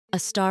A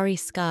starry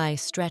sky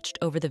stretched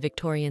over the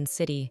Victorian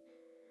city.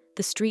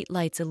 The street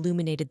lights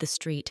illuminated the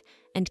street,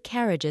 and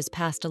carriages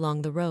passed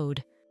along the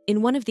road.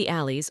 In one of the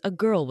alleys, a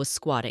girl was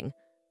squatting,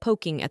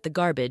 poking at the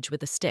garbage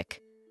with a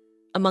stick.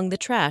 Among the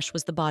trash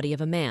was the body of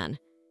a man.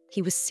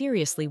 He was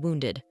seriously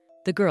wounded.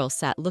 The girl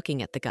sat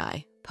looking at the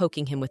guy,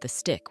 poking him with a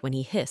stick when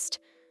he hissed.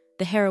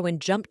 The heroine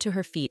jumped to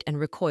her feet and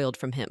recoiled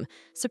from him,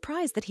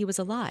 surprised that he was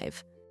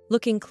alive.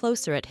 Looking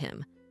closer at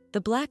him,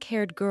 the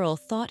black-haired girl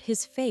thought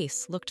his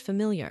face looked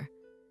familiar.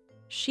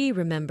 She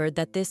remembered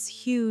that this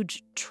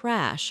huge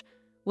trash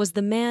was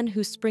the man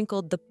who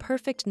sprinkled the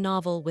perfect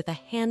novel with a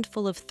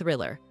handful of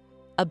thriller,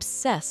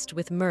 obsessed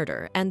with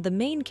murder, and the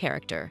main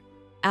character,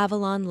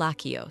 Avalon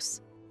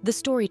Lakios. The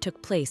story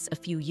took place a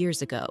few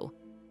years ago.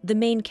 The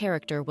main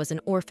character was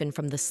an orphan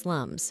from the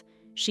slums.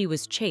 She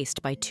was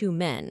chased by two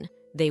men.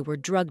 They were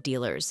drug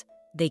dealers.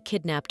 They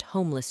kidnapped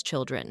homeless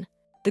children.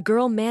 The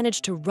girl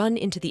managed to run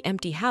into the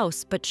empty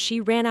house, but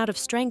she ran out of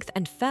strength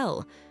and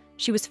fell.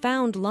 She was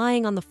found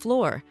lying on the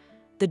floor.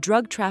 The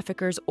drug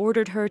traffickers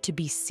ordered her to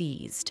be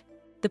seized.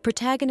 The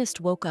protagonist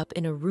woke up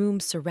in a room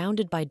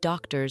surrounded by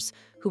doctors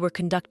who were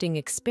conducting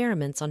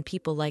experiments on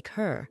people like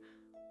her,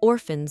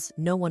 orphans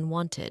no one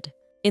wanted.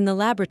 In the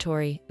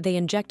laboratory, they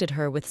injected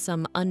her with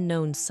some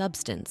unknown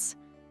substance.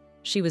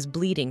 She was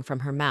bleeding from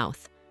her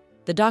mouth.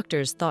 The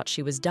doctors thought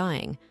she was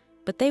dying,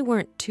 but they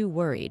weren't too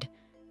worried,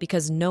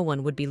 because no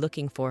one would be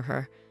looking for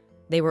her.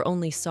 They were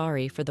only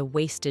sorry for the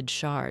wasted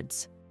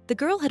shards. The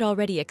girl had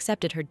already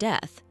accepted her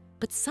death,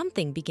 but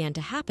something began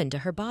to happen to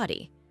her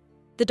body.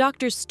 The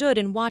doctors stood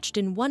and watched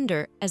in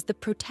wonder as the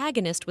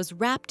protagonist was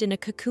wrapped in a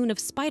cocoon of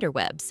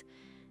spiderwebs.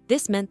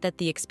 This meant that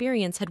the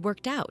experience had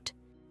worked out.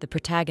 The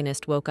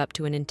protagonist woke up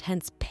to an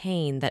intense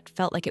pain that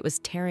felt like it was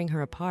tearing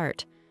her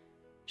apart.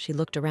 She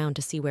looked around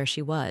to see where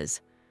she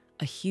was.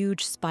 A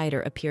huge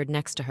spider appeared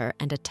next to her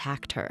and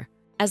attacked her.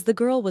 As the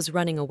girl was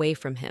running away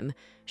from him,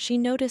 she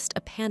noticed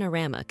a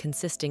panorama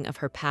consisting of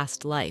her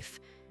past life.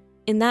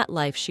 In that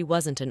life, she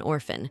wasn't an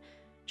orphan.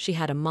 She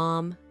had a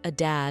mom, a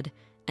dad,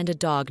 and a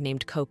dog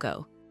named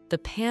Coco. The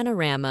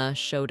panorama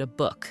showed a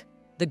book.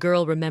 The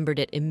girl remembered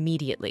it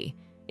immediately.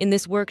 In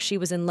this work, she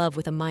was in love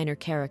with a minor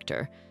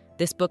character.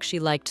 This book she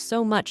liked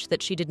so much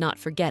that she did not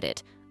forget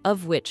it,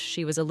 of which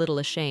she was a little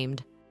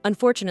ashamed.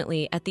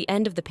 Unfortunately, at the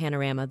end of the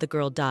panorama, the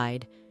girl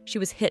died. She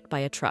was hit by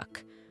a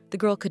truck. The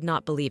girl could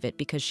not believe it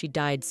because she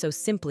died so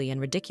simply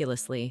and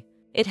ridiculously.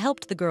 It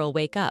helped the girl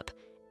wake up.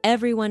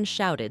 Everyone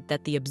shouted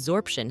that the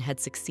absorption had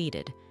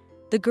succeeded.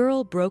 The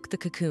girl broke the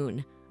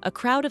cocoon. A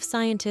crowd of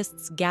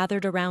scientists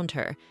gathered around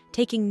her,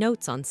 taking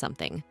notes on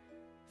something.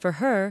 For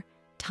her,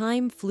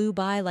 time flew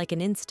by like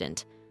an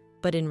instant,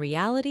 but in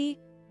reality,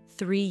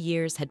 3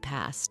 years had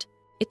passed.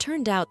 It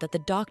turned out that the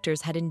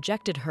doctors had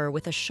injected her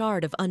with a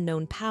shard of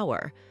unknown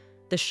power.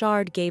 The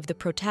shard gave the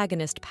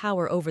protagonist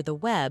power over the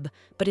web,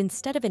 but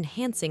instead of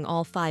enhancing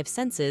all 5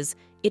 senses,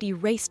 it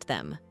erased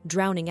them,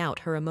 drowning out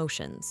her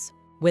emotions.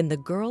 When the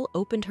girl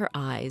opened her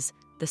eyes,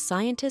 the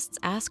scientists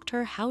asked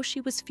her how she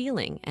was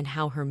feeling and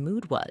how her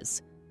mood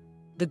was.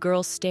 The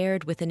girl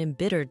stared with an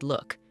embittered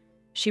look.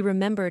 She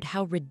remembered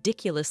how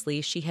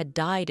ridiculously she had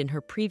died in her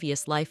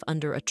previous life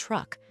under a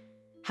truck,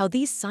 how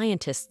these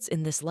scientists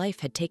in this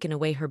life had taken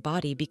away her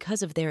body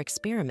because of their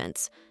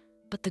experiments.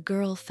 But the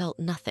girl felt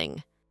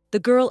nothing. The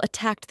girl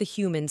attacked the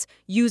humans,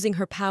 using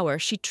her power.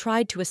 She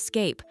tried to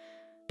escape,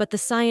 but the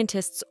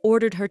scientists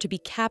ordered her to be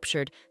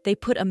captured. They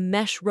put a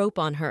mesh rope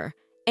on her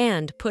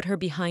and put her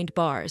behind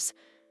bars.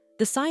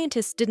 The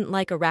scientists didn't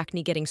like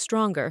Arachne getting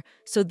stronger,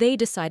 so they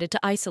decided to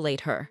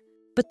isolate her.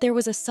 But there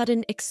was a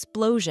sudden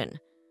explosion.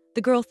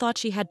 The girl thought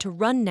she had to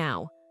run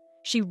now.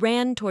 She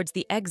ran towards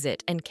the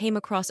exit and came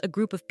across a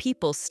group of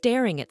people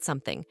staring at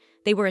something.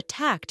 They were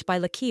attacked by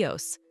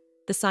Lakios.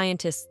 The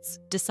scientists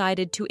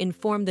decided to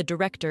inform the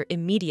director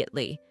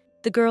immediately.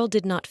 The girl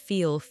did not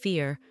feel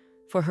fear,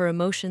 for her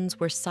emotions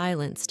were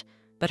silenced,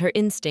 but her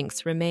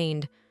instincts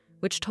remained,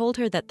 which told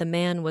her that the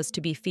man was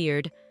to be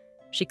feared.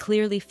 She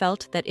clearly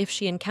felt that if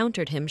she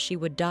encountered him, she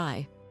would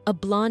die. A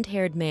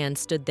blonde-haired man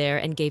stood there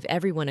and gave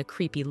everyone a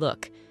creepy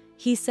look.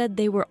 He said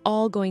they were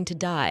all going to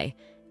die.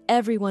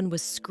 Everyone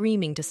was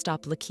screaming to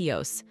stop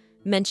Lakios,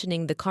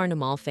 mentioning the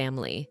Carnimal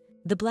family.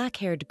 The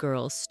black-haired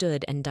girl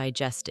stood and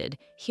digested,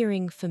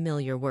 hearing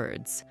familiar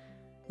words.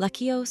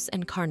 Lakios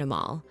and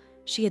Carnimal.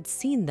 She had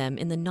seen them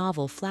in the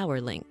novel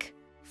Flower Link.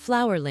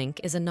 Flower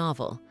Link is a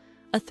novel,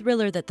 a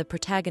thriller that the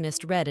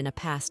protagonist read in a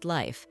past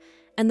life,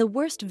 and the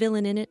worst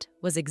villain in it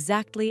was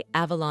exactly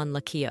Avalon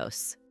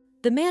Lakios.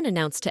 The man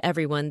announced to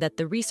everyone that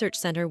the research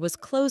center was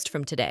closed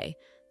from today.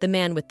 The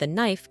man with the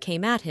knife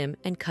came at him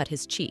and cut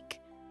his cheek.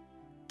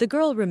 The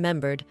girl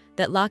remembered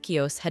that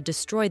Lakios had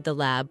destroyed the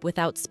lab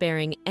without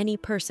sparing any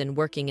person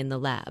working in the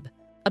lab.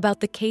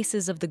 About the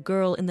cases of the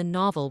girl in the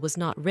novel was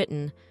not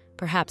written.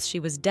 Perhaps she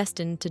was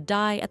destined to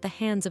die at the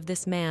hands of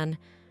this man.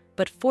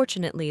 But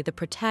fortunately, the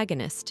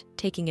protagonist,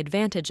 taking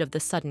advantage of the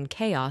sudden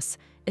chaos,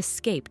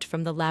 escaped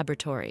from the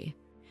laboratory.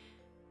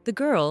 The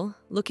girl,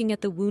 looking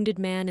at the wounded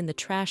man in the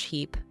trash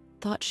heap,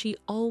 thought she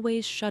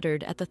always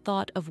shuddered at the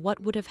thought of what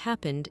would have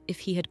happened if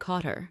he had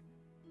caught her.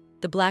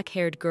 The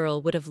black-haired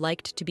girl would have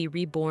liked to be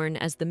reborn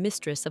as the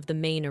mistress of the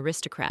main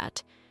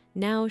aristocrat.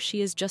 Now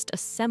she is just a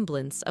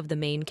semblance of the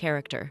main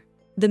character.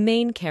 The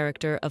main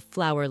character of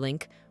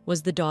Flowerlink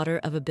was the daughter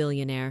of a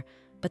billionaire,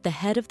 but the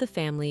head of the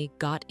family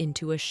got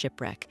into a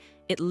shipwreck.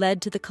 It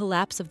led to the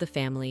collapse of the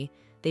family.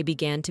 They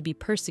began to be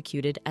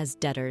persecuted as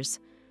debtors.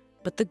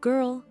 But the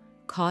girl,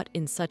 caught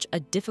in such a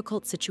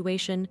difficult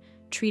situation,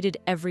 treated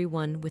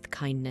everyone with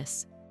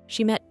kindness.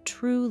 She met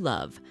true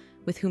love,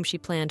 with whom she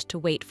planned to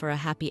wait for a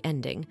happy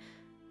ending.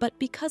 But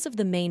because of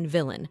the main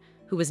villain,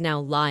 who was now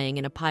lying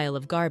in a pile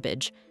of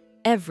garbage,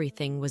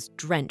 everything was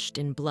drenched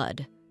in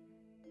blood.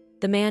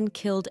 The man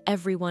killed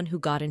everyone who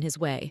got in his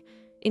way,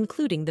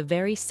 including the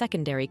very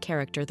secondary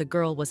character the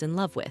girl was in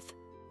love with.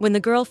 When the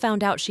girl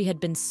found out she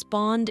had been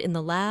spawned in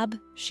the lab,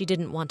 she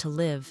didn't want to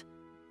live.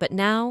 But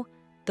now,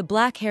 the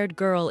black-haired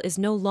girl is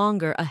no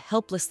longer a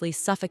helplessly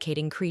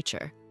suffocating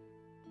creature.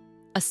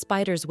 A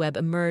spider's web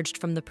emerged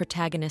from the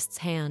protagonist's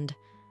hand.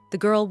 The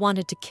girl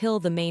wanted to kill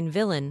the main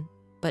villain,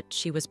 but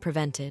she was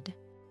prevented.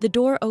 The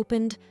door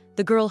opened,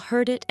 the girl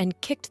heard it and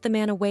kicked the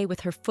man away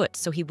with her foot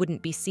so he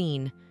wouldn't be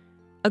seen.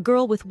 A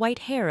girl with white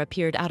hair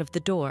appeared out of the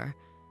door.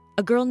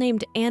 A girl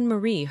named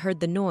Anne-Marie heard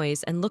the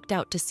noise and looked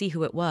out to see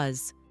who it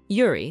was.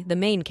 Yuri, the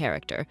main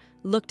character,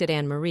 looked at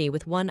Anne-Marie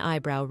with one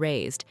eyebrow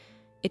raised.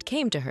 It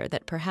came to her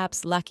that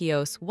perhaps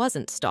Lakios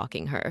wasn't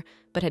stalking her,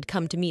 but had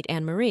come to meet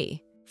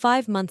Anne-Marie.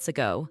 5 months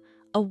ago,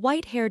 a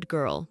white-haired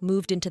girl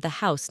moved into the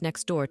house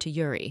next door to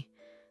Yuri.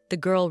 The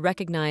girl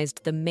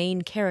recognized the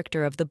main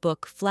character of the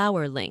book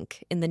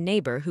Flowerlink in the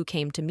neighbor who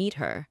came to meet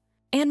her.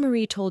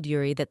 Anne-Marie told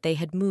Yuri that they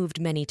had moved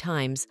many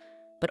times,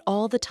 but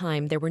all the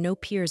time there were no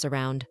peers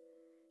around.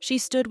 She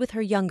stood with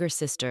her younger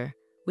sister,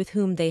 with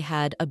whom they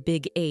had a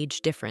big age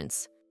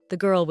difference. The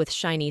girl with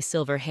shiny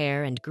silver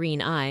hair and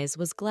green eyes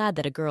was glad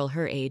that a girl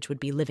her age would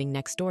be living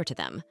next door to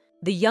them.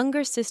 The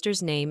younger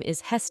sister's name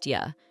is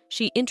Hestia.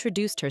 She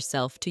introduced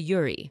herself to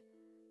Yuri.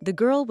 The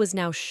girl was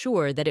now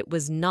sure that it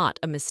was not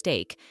a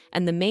mistake,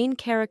 and the main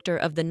character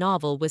of the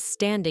novel was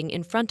standing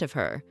in front of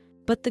her.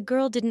 But the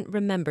girl didn't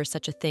remember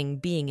such a thing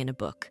being in a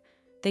book.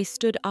 They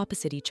stood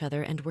opposite each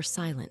other and were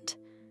silent.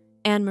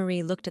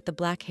 Anne-Marie looked at the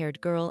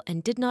black-haired girl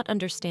and did not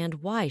understand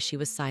why she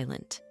was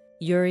silent.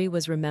 Yuri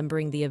was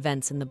remembering the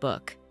events in the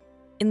book.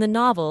 In the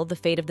novel, the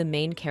fate of the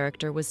main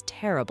character was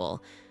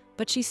terrible,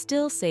 but she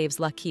still saves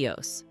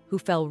Lakios, who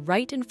fell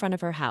right in front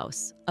of her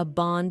house. A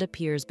bond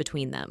appears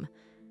between them.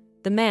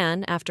 The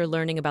man, after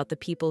learning about the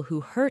people who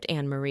hurt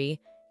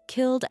Anne-Marie,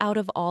 killed out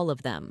of all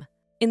of them.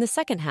 In the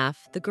second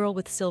half, the girl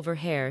with silver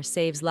hair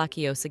saves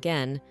Lakios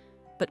again,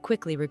 but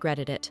quickly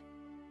regretted it.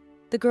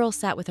 The girl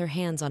sat with her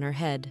hands on her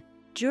head.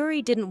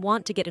 Yuri didn't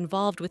want to get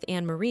involved with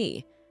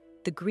Anne-Marie.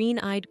 The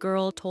green-eyed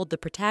girl told the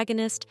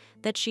protagonist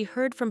that she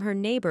heard from her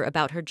neighbor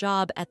about her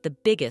job at the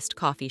biggest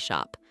coffee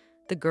shop.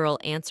 The girl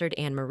answered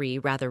Anne-Marie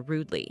rather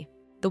rudely.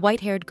 The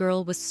white-haired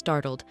girl was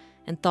startled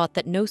and thought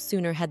that no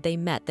sooner had they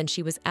met than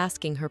she was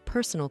asking her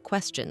personal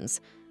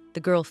questions. The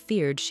girl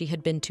feared she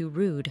had been too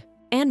rude.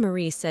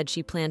 Anne-Marie said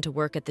she planned to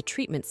work at the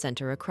treatment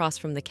center across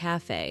from the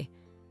cafe.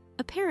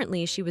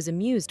 Apparently, she was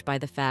amused by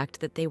the fact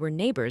that they were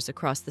neighbors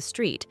across the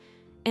street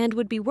and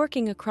would be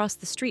working across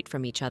the street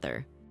from each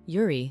other.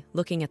 Yuri,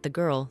 looking at the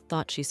girl,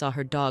 thought she saw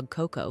her dog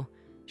Coco.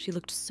 She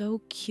looked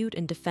so cute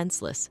and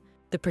defenseless.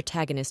 The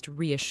protagonist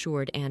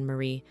reassured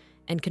Anne-Marie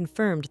and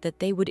confirmed that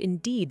they would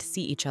indeed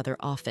see each other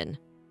often.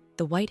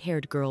 The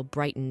white-haired girl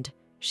brightened.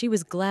 She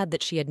was glad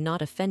that she had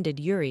not offended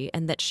Yuri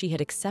and that she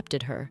had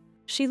accepted her.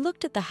 She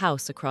looked at the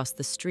house across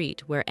the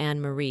street where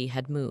Anne-Marie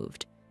had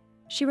moved.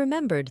 She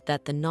remembered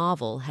that the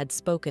novel had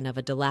spoken of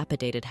a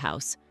dilapidated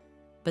house,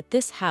 but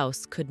this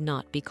house could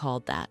not be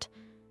called that.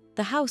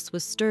 The house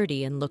was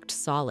sturdy and looked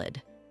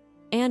solid.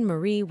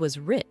 Anne-Marie was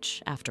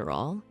rich, after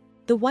all.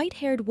 The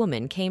white-haired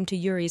woman came to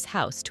Yuri's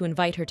house to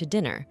invite her to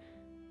dinner,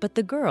 but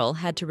the girl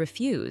had to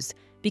refuse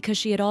because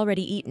she had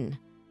already eaten.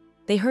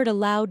 They heard a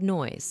loud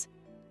noise.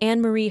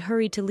 Anne-Marie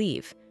hurried to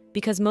leave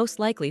because most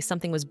likely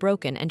something was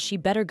broken and she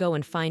better go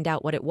and find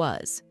out what it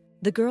was.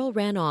 The girl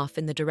ran off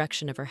in the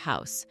direction of her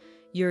house.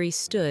 Yuri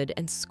stood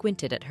and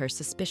squinted at her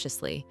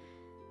suspiciously.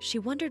 She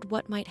wondered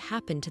what might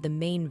happen to the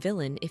main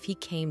villain if he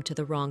came to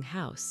the wrong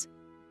house.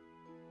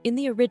 In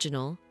the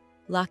original,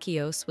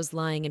 Lakios was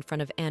lying in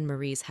front of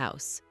Anne-Marie's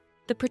house.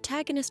 The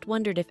protagonist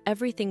wondered if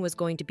everything was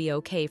going to be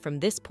okay from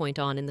this point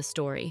on in the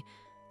story.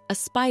 A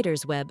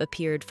spider's web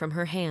appeared from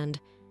her hand,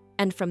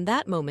 and from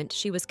that moment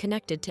she was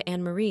connected to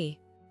Anne-Marie.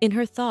 In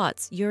her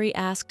thoughts, Yuri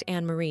asked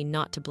Anne-Marie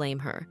not to blame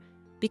her,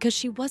 because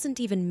she wasn't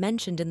even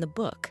mentioned in the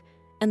book,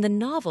 and the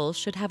novel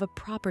should have a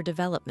proper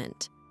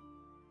development.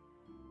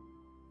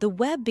 The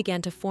web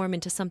began to form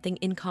into something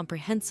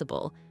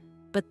incomprehensible,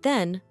 but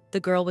then the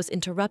girl was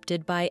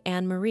interrupted by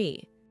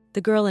Anne-Marie.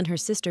 The girl and her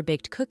sister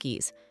baked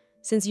cookies.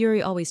 Since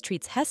Yuri always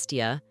treats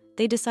Hestia,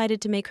 they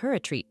decided to make her a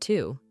treat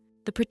too.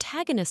 The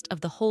protagonist of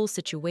the whole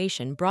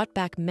situation brought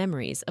back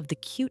memories of the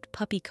cute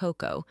puppy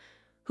Coco,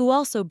 who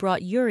also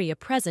brought Yuri a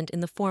present in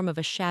the form of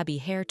a shabby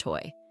hair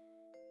toy.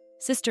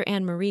 Sister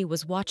Anne-Marie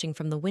was watching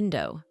from the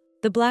window.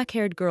 The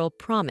black-haired girl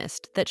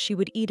promised that she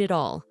would eat it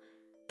all,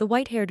 The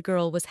white-haired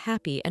girl was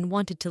happy and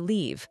wanted to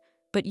leave,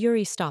 but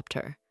Yuri stopped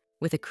her.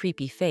 With a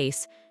creepy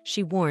face,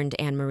 she warned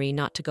Anne-Marie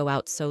not to go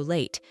out so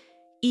late,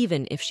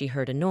 even if she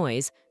heard a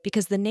noise,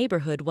 because the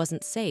neighborhood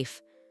wasn't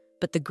safe.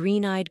 But the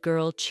green-eyed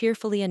girl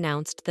cheerfully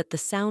announced that the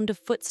sound of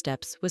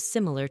footsteps was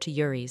similar to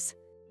Yuri's.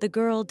 The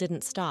girl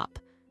didn't stop,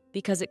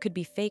 because it could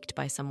be faked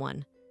by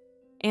someone.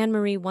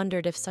 Anne-Marie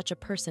wondered if such a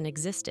person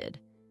existed.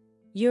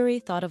 Yuri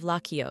thought of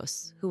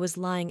Lakios, who was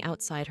lying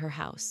outside her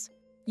house.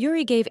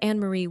 Yuri gave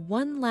Anne-Marie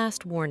one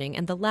last warning,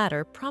 and the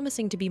latter,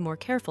 promising to be more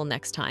careful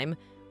next time,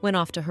 went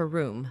off to her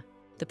room.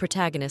 The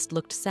protagonist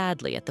looked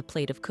sadly at the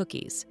plate of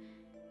cookies.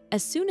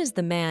 As soon as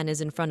the man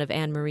is in front of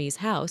Anne-Marie's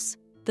house,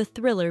 the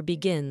thriller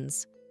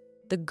begins.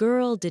 The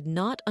girl did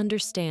not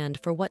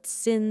understand for what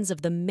sins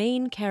of the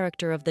main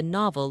character of the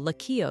novel,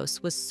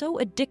 Lakios, was so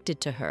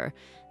addicted to her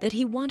that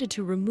he wanted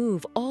to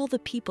remove all the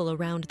people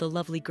around the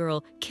lovely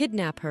girl,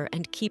 kidnap her,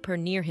 and keep her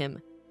near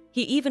him.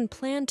 He even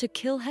planned to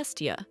kill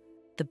Hestia.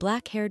 The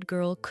black-haired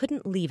girl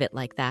couldn't leave it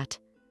like that,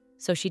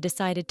 so she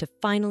decided to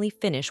finally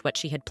finish what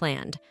she had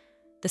planned.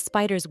 The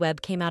spider's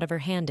web came out of her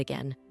hand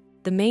again.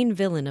 The main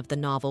villain of the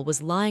novel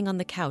was lying on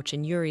the couch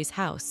in Yuri's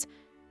house.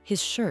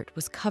 His shirt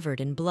was covered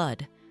in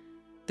blood.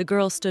 The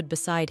girl stood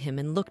beside him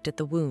and looked at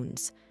the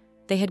wounds.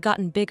 They had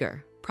gotten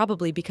bigger,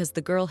 probably because the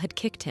girl had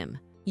kicked him.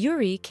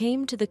 Yuri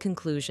came to the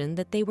conclusion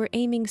that they were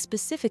aiming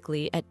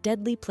specifically at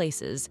deadly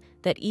places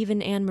that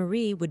even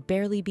Anne-Marie would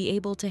barely be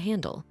able to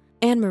handle.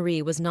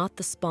 Anne-Marie was not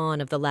the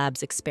spawn of the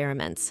lab's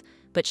experiments,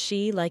 but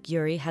she, like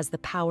Yuri, has the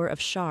power of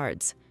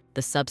shards.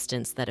 The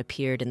substance that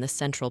appeared in the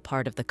central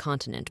part of the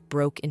continent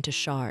broke into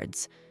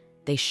shards.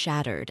 They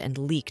shattered and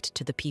leaked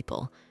to the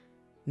people.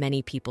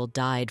 Many people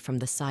died from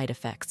the side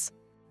effects.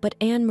 But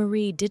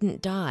Anne-Marie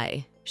didn't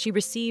die. She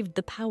received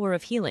the power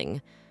of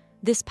healing.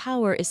 This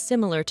power is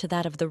similar to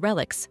that of the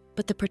relics,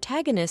 but the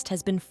protagonist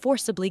has been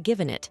forcibly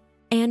given it.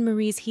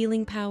 Anne-Marie's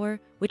healing power,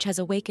 which has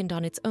awakened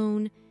on its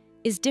own,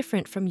 is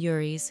different from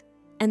Yuri's,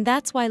 and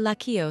that's why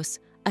Lakios,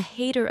 a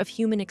hater of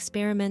human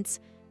experiments,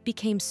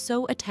 became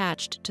so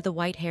attached to the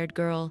white-haired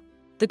girl.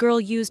 The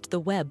girl used the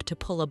web to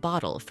pull a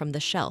bottle from the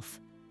shelf.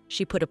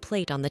 She put a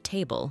plate on the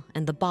table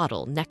and the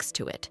bottle next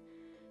to it.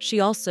 She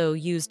also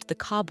used the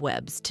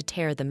cobwebs to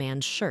tear the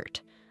man's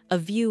shirt. A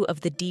view of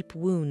the deep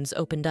wounds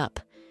opened up.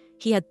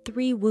 He had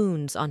 3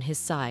 wounds on his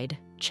side,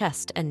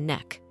 chest and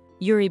neck.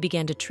 Yuri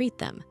began to treat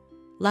them.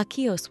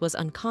 Lakios was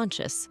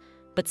unconscious,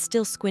 but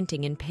still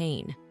squinting in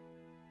pain.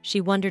 She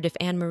wondered if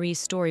Anne-Marie's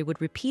story would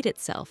repeat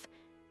itself,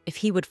 if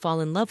he would fall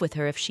in love with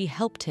her if she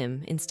helped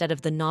him instead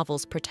of the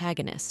novel's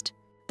protagonist.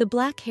 The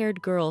black-haired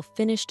girl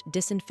finished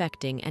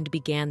disinfecting and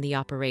began the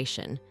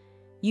operation.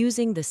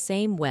 Using the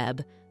same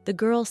web, the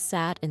girl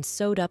sat and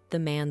sewed up the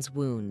man's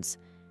wounds.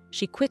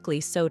 She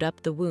quickly sewed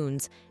up the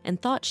wounds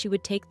and thought she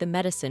would take the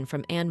medicine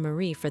from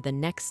Anne-Marie for the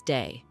next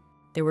day.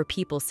 There were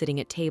people sitting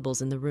at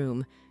tables in the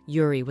room.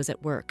 Yuri was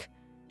at work.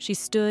 She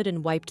stood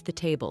and wiped the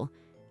table.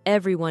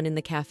 Everyone in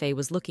the cafe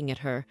was looking at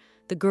her.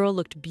 The girl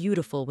looked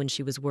beautiful when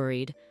she was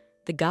worried.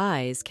 The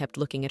guys kept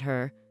looking at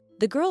her.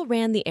 The girl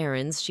ran the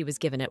errands she was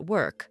given at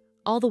work,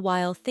 all the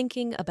while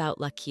thinking about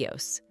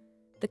Lakios.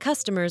 The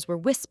customers were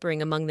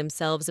whispering among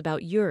themselves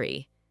about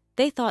Yuri.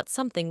 They thought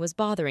something was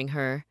bothering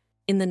her.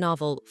 In the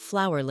novel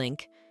Flower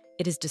Link,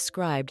 it is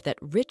described that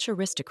rich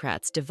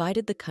aristocrats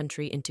divided the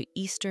country into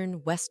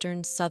eastern,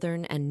 western,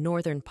 southern, and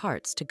northern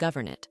parts to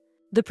govern it.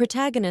 The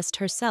protagonist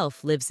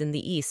herself lives in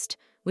the east,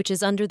 which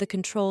is under the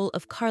control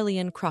of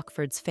Carlian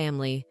Crockford's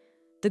family.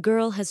 The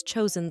girl has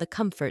chosen the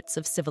comforts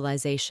of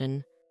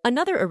civilization.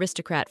 Another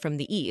aristocrat from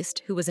the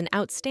east, who was an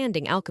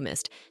outstanding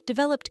alchemist,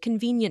 developed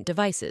convenient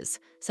devices,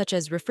 such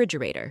as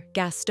refrigerator,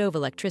 gas stove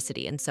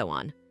electricity, and so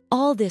on.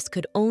 All this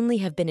could only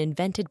have been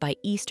invented by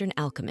Eastern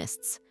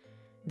alchemists.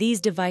 These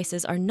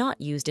devices are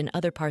not used in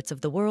other parts of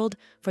the world,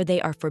 for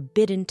they are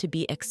forbidden to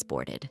be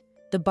exported.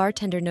 The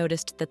bartender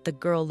noticed that the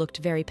girl looked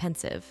very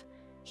pensive.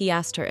 He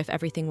asked her if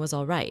everything was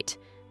all right.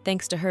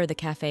 Thanks to her, the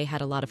cafe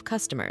had a lot of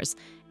customers,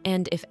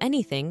 and if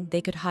anything, they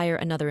could hire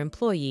another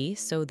employee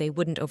so they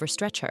wouldn't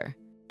overstretch her.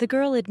 The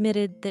girl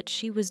admitted that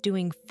she was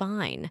doing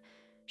fine.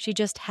 She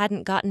just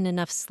hadn't gotten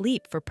enough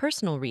sleep for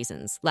personal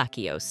reasons,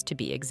 Lakios to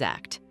be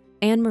exact.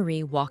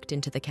 Anne-Marie walked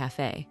into the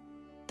cafe.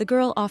 The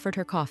girl offered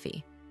her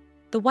coffee.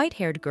 The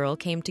white-haired girl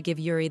came to give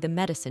Yuri the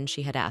medicine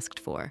she had asked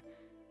for.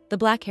 The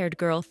black-haired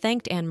girl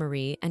thanked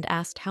Anne-Marie and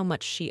asked how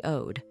much she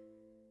owed.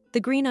 The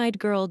green-eyed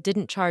girl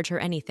didn't charge her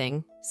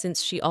anything,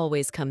 since she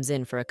always comes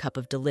in for a cup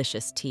of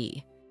delicious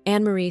tea.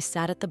 Anne-Marie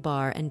sat at the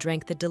bar and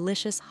drank the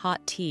delicious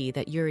hot tea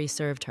that Yuri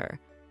served her.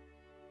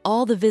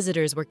 All the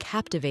visitors were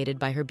captivated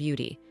by her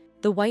beauty.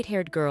 The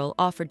white-haired girl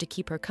offered to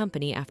keep her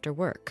company after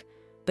work.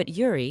 But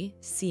Yuri,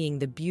 seeing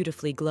the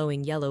beautifully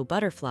glowing yellow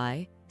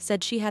butterfly,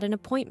 said she had an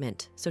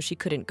appointment, so she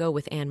couldn't go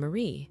with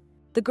Anne-Marie.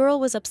 The girl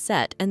was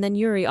upset, and then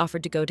Yuri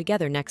offered to go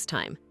together next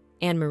time.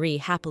 Anne-Marie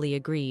happily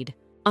agreed.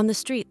 On the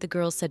street, the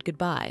girls said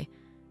goodbye.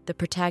 The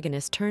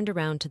protagonist turned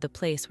around to the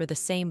place where the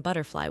same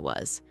butterfly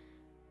was.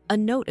 A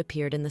note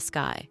appeared in the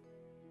sky.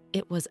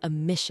 It was a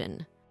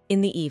mission.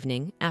 In the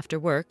evening, after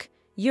work,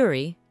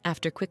 Yuri,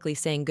 after quickly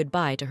saying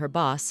goodbye to her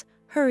boss,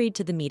 hurried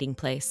to the meeting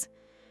place.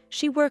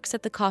 She works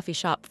at the coffee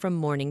shop from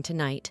morning to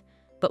night,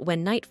 but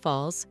when night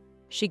falls,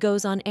 she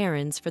goes on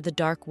errands for the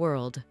dark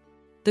world.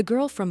 The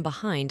girl from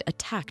behind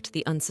attacked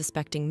the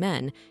unsuspecting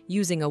men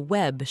using a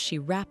web. She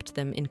wrapped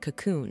them in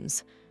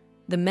cocoons.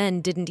 The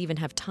men didn't even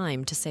have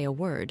time to say a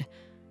word.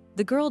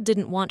 The girl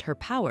didn't want her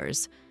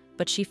powers,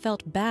 but she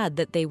felt bad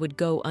that they would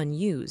go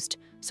unused,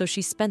 so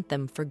she spent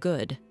them for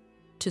good.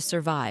 To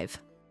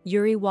survive.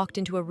 Yuri walked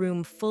into a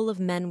room full of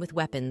men with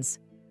weapons.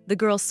 The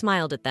girl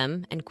smiled at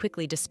them and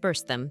quickly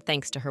dispersed them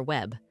thanks to her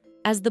web.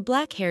 As the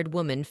black-haired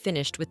woman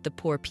finished with the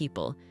poor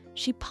people,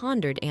 she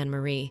pondered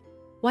Anne-Marie.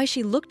 Why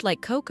she looked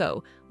like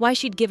Coco, why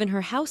she'd given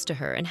her house to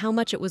her, and how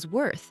much it was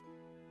worth.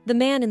 The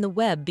man in the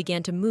web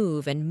began to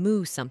move and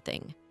moo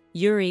something.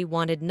 Yuri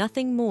wanted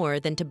nothing more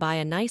than to buy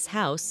a nice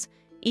house,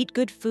 eat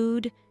good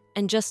food,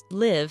 and just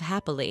live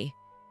happily.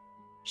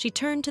 She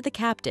turned to the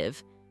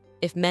captive.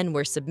 If men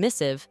were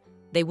submissive,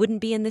 they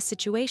wouldn't be in this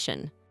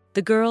situation.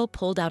 The girl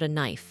pulled out a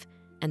knife,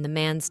 and the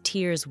man's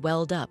tears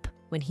welled up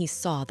when he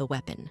saw the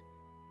weapon.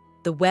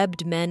 The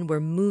webbed men were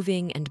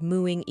moving and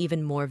mooing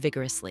even more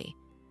vigorously.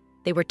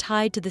 They were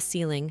tied to the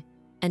ceiling,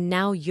 and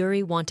now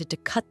Yuri wanted to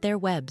cut their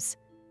webs.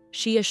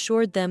 She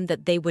assured them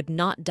that they would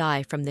not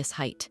die from this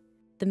height.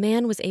 The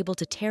man was able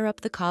to tear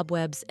up the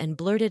cobwebs and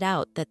blurted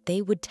out that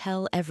they would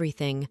tell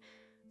everything.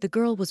 The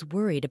girl was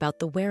worried about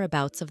the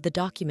whereabouts of the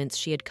documents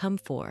she had come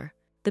for.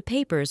 The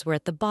papers were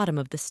at the bottom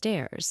of the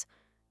stairs.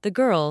 The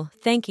girl,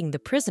 thanking the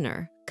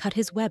prisoner, cut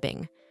his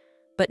webbing,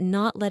 but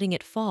not letting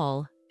it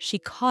fall, she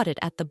caught it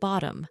at the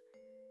bottom.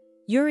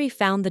 Yuri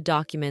found the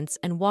documents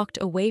and walked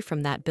away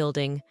from that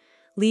building,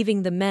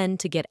 leaving the men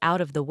to get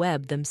out of the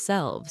web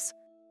themselves.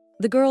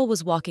 The girl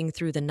was walking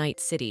through the night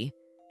city.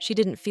 She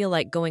didn't feel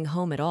like going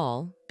home at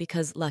all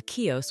because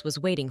Lakios was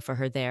waiting for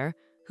her there,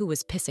 who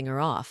was pissing her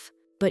off.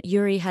 But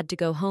Yuri had to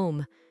go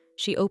home.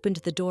 She opened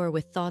the door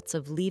with thoughts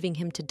of leaving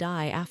him to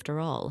die after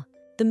all.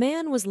 The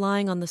man was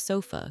lying on the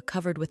sofa,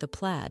 covered with a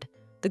plaid.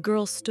 The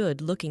girl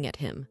stood looking at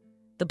him.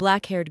 The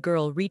black-haired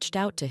girl reached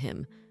out to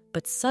him,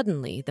 but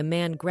suddenly the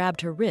man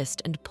grabbed her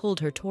wrist and pulled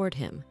her toward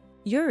him.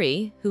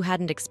 Yuri, who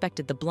hadn't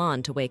expected the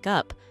blonde to wake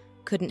up,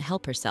 couldn't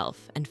help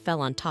herself and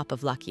fell on top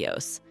of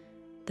Lakios.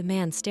 The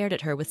man stared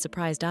at her with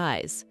surprised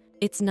eyes.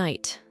 It's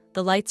night.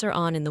 The lights are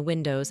on in the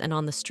windows and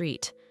on the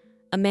street.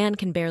 A man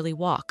can barely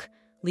walk,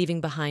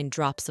 leaving behind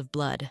drops of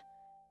blood.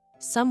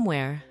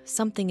 Somewhere,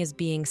 something is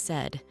being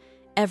said.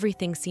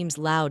 Everything seems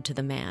loud to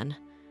the man.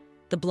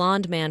 The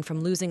blonde man,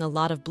 from losing a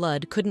lot of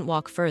blood, couldn't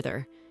walk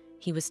further.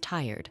 He was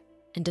tired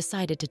and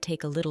decided to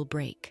take a little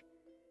break.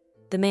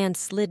 The man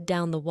slid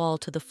down the wall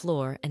to the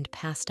floor and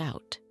passed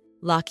out.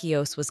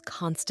 Lakios was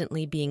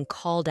constantly being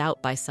called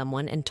out by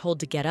someone and told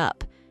to get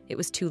up. It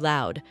was too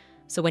loud,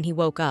 so when he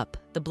woke up,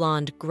 the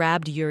blonde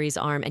grabbed Yuri's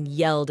arm and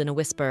yelled in a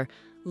whisper,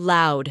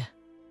 "Loud!"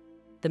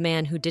 The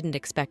man, who didn't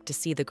expect to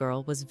see the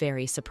girl, was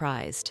very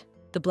surprised.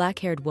 The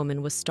black-haired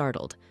woman was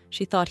startled.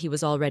 She thought he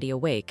was already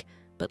awake,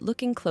 but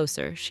looking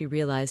closer, she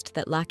realized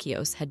that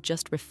Lakios had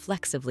just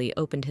reflexively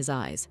opened his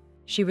eyes.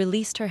 She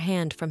released her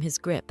hand from his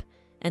grip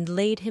and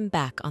laid him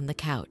back on the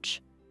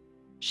couch.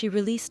 She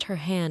released her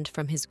hand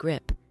from his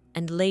grip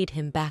and laid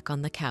him back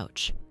on the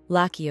couch.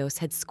 Lakios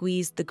had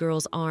squeezed the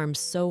girl's arm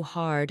so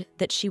hard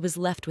that she was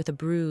left with a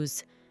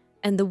bruise,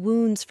 and the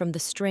wounds from the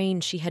strain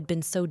she had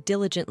been so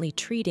diligently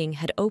treating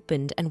had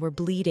opened and were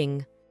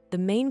bleeding. The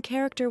main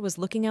character was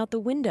looking out the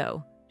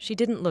window. She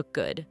didn't look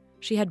good.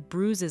 She had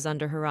bruises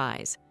under her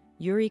eyes.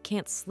 Yuri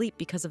can't sleep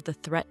because of the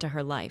threat to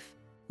her life.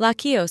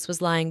 Lakios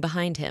was lying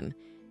behind him.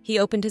 He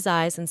opened his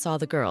eyes and saw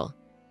the girl.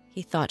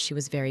 He thought she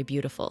was very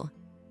beautiful.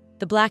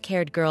 The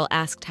black-haired girl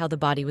asked how the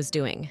body was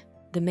doing.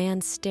 The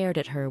man stared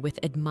at her with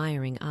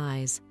admiring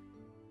eyes.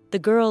 The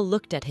girl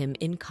looked at him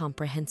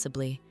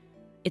incomprehensibly.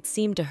 It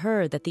seemed to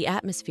her that the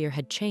atmosphere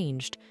had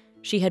changed.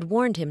 She had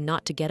warned him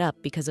not to get up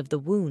because of the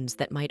wounds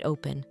that might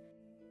open.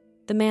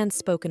 The man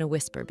spoke in a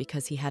whisper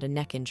because he had a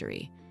neck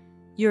injury.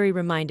 Yuri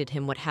reminded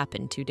him what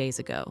happened 2 days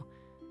ago.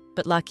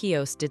 But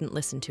Lakios didn't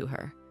listen to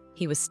her.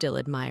 He was still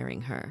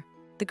admiring her.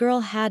 The girl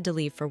had to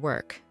leave for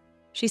work.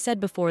 She said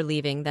before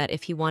leaving that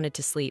if he wanted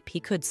to sleep, he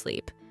could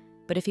sleep.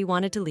 But if he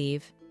wanted to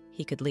leave,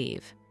 he could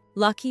leave.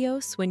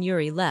 Lakios, when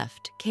Yuri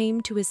left,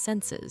 came to his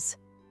senses.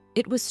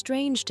 It was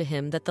strange to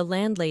him that the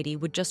landlady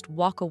would just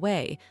walk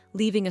away,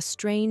 leaving a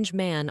strange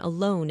man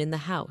alone in the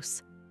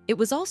house. It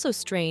was also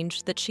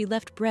strange that she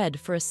left bread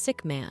for a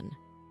sick man.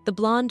 The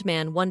blonde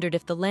man wondered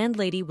if the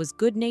landlady was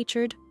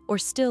good-natured or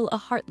still a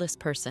heartless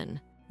person.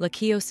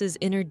 Lakios's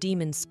inner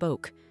demon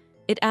spoke.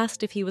 It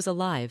asked if he was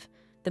alive.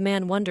 The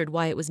man wondered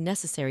why it was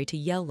necessary to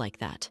yell like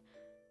that.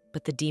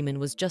 But the demon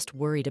was just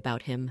worried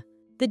about him.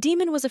 The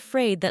demon was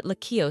afraid that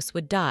Lakios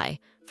would die,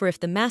 for if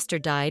the master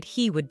died,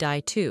 he would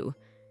die too.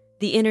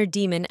 The inner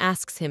demon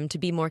asks him to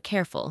be more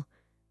careful.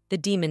 The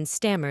demon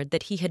stammered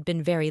that he had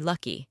been very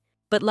lucky.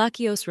 But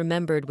Lakios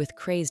remembered with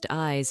crazed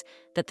eyes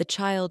that the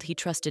child he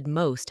trusted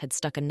most had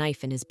stuck a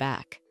knife in his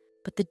back.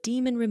 But the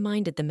demon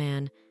reminded the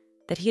man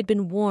that he had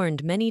been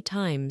warned many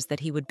times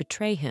that he would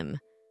betray him.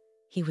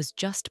 He was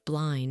just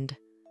blind.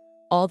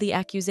 All the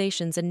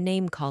accusations and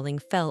name-calling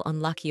fell on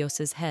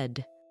Lakios's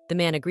head. The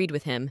man agreed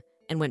with him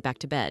and went back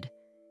to bed.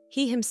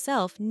 He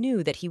himself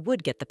knew that he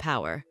would get the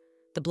power.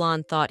 The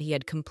blonde thought he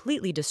had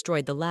completely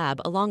destroyed the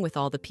lab along with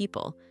all the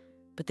people,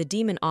 but the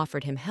demon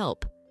offered him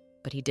help,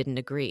 but he didn't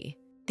agree.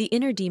 The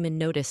inner demon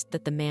noticed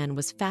that the man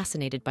was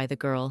fascinated by the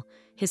girl,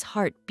 his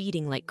heart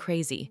beating like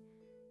crazy.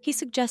 He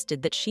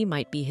suggested that she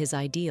might be his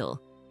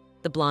ideal.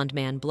 The blonde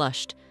man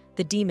blushed,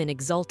 the demon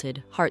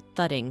exulted, heart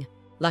thudding.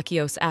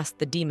 Lakios asked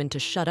the demon to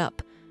shut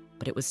up,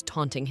 but it was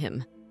taunting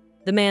him.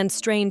 The man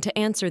strained to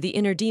answer the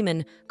inner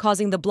demon,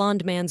 causing the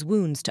blonde man's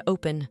wounds to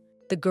open.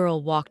 The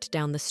girl walked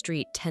down the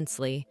street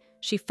tensely.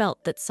 She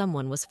felt that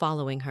someone was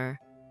following her.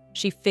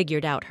 She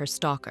figured out her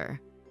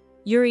stalker.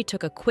 Yuri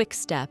took a quick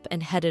step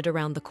and headed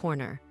around the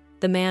corner.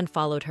 The man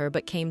followed her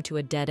but came to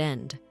a dead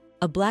end.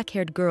 A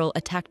black-haired girl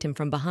attacked him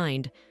from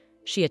behind.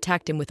 She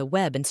attacked him with a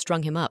web and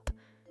strung him up.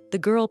 The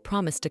girl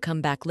promised to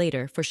come back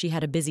later, for she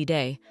had a busy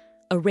day.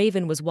 A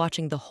raven was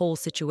watching the whole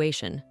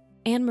situation.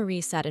 Anne-Marie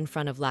sat in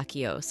front of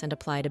Lakios and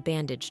applied a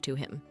bandage to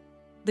him.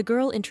 The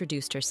girl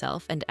introduced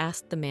herself and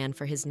asked the man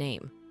for his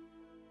name.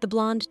 The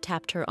blonde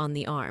tapped her on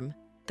the arm.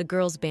 The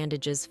girl's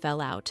bandages fell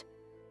out.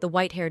 The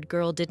white-haired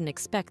girl didn't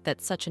expect that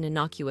such an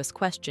innocuous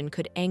question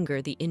could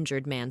anger the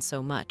injured man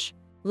so much.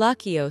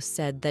 Lakios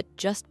said that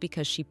just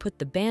because she put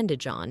the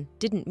bandage on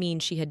didn't mean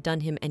she had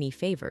done him any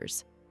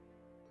favors.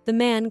 The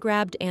man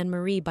grabbed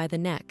Anne-Marie by the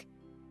neck.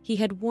 He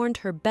had warned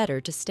her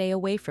better to stay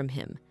away from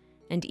him,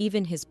 and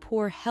even his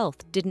poor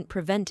health didn't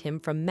prevent him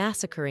from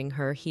massacring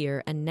her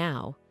here and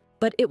now.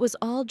 But it was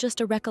all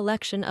just a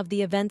recollection of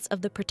the events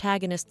of the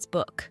protagonist's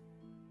book.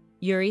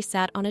 Yuri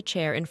sat on a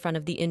chair in front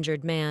of the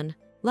injured man.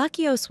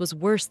 Lakios was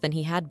worse than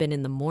he had been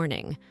in the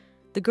morning.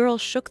 The girl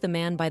shook the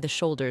man by the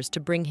shoulders to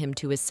bring him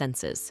to his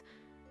senses.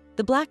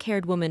 The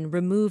black-haired woman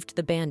removed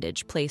the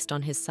bandage placed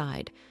on his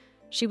side.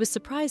 She was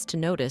surprised to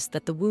notice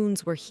that the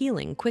wounds were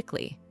healing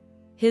quickly.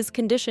 His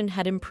condition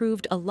had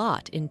improved a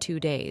lot in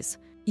 2 days.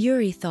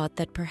 Yuri thought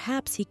that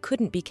perhaps he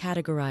couldn't be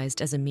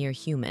categorized as a mere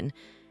human.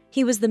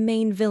 He was the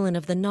main villain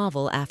of the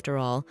novel, after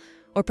all,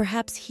 or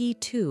perhaps he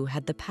too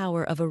had the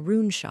power of a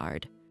rune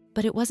shard.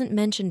 But it wasn't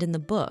mentioned in the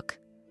book.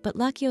 But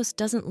Lakios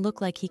doesn't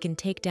look like he can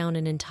take down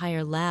an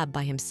entire lab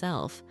by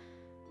himself.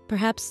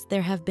 Perhaps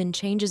there have been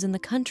changes in the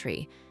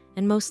country,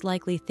 and most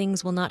likely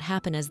things will not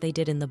happen as they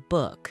did in the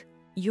book.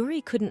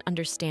 Yuri couldn't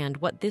understand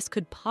what this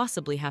could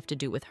possibly have to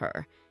do with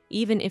her,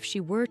 even if she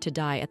were to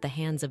die at the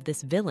hands of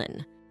this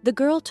villain. The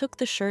girl took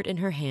the shirt in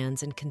her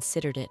hands and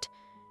considered it.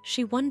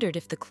 She wondered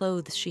if the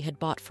clothes she had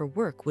bought for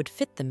work would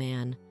fit the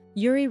man.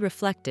 Yuri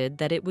reflected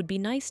that it would be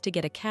nice to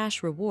get a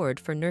cash reward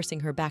for nursing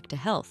her back to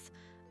health,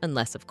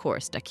 unless, of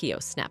course,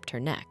 Lakios snapped her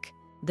neck.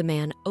 The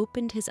man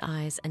opened his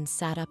eyes and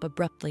sat up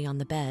abruptly on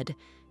the bed,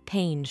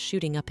 pain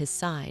shooting up his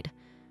side.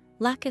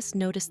 Lakios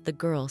noticed the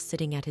girl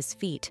sitting at his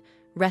feet,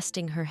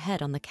 resting her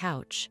head on the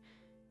couch.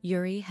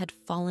 Yuri had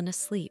fallen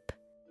asleep.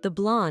 The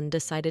blonde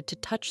decided to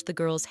touch the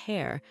girl's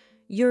hair.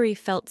 Yuri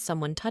felt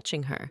someone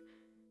touching her.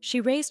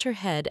 She raised her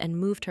head and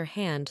moved her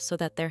hand so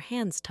that their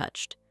hands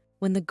touched.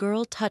 When the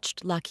girl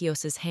touched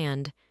Lakios's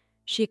hand,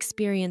 she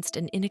experienced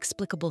an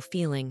inexplicable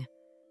feeling.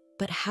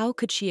 But how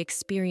could she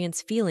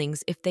experience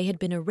feelings if they had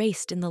been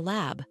erased in the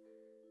lab?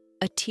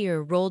 A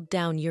tear rolled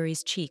down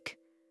Yuri's cheek.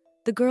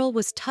 The girl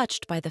was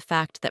touched by the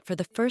fact that for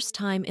the first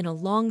time in a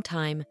long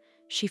time,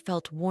 she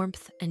felt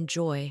warmth and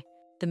joy.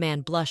 The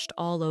man blushed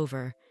all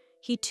over.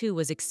 He too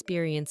was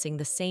experiencing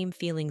the same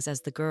feelings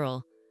as the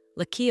girl.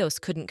 Lakios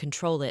couldn't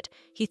control it.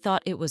 He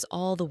thought it was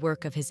all the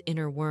work of his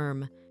inner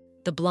worm.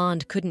 The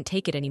blonde couldn't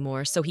take it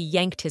anymore, so he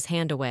yanked his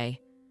hand away.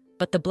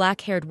 But the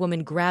black-haired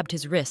woman grabbed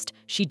his wrist.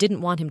 She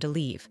didn't want him to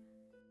leave.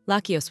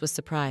 Lakios was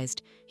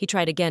surprised. He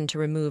tried again to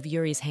remove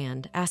Yuri's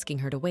hand, asking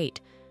her to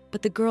wait.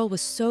 But the girl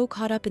was so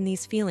caught up in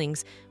these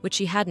feelings, which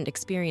she hadn't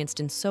experienced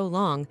in so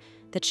long,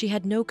 that she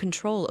had no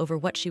control over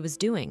what she was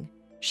doing.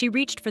 She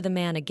reached for the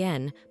man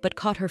again, but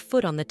caught her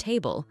foot on the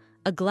table,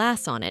 a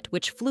glass on it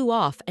which flew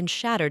off and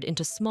shattered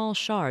into small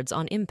shards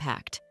on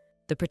impact.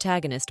 The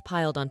protagonist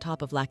piled on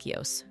top of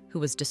Lakios, who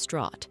was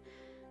distraught.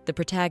 The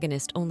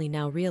protagonist only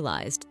now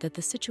realized that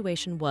the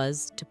situation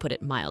was, to put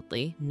it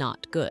mildly,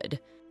 not good.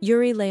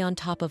 Yuri lay on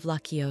top of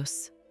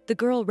Lakios. The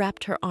girl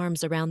wrapped her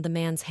arms around the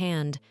man's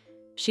hand.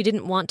 She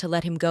didn't want to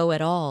let him go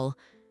at all.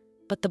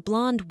 But the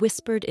blonde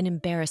whispered in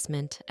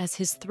embarrassment, as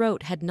his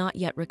throat had not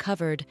yet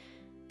recovered,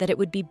 that it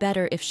would be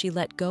better if she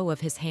let go of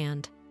his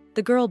hand.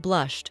 The girl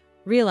blushed,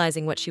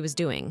 realizing what she was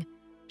doing.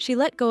 She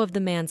let go of the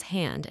man's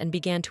hand and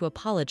began to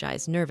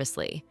apologize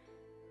nervously.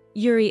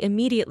 Yuri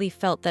immediately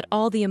felt that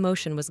all the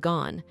emotion was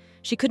gone.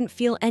 She couldn't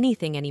feel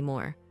anything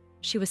anymore.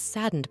 She was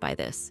saddened by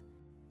this.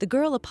 The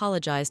girl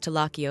apologized to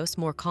Lakios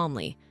more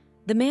calmly.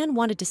 The man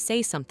wanted to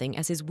say something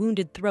as his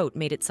wounded throat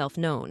made itself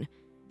known.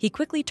 He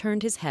quickly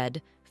turned his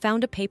head,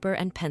 found a paper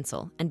and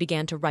pencil, and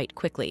began to write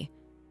quickly.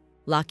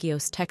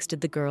 Lakios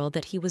texted the girl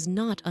that he was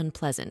not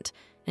unpleasant,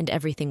 and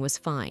everything was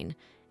fine,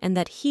 and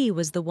that he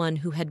was the one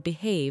who had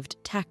behaved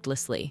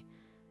tactlessly.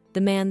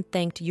 The man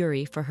thanked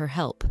Yuri for her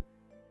help.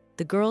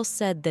 The girl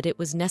said that it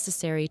was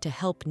necessary to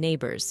help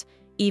neighbors,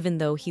 even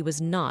though he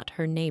was not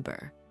her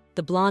neighbor.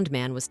 The blonde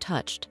man was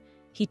touched.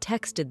 He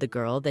texted the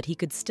girl that he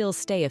could still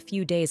stay a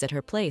few days at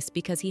her place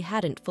because he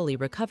hadn't fully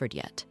recovered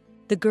yet.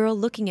 The girl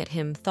looking at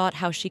him thought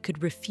how she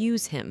could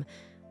refuse him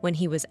when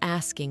he was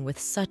asking with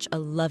such a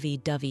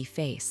lovey-dovey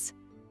face.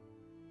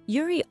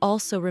 Yuri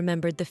also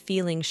remembered the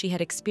feeling she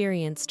had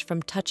experienced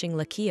from touching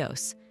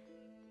Lakios.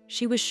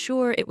 She was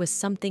sure it was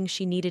something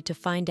she needed to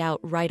find out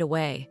right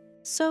away.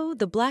 So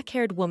the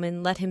black-haired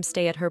woman let him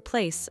stay at her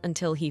place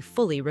until he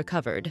fully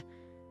recovered.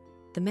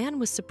 The man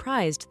was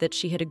surprised that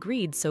she had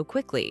agreed so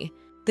quickly.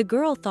 The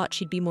girl thought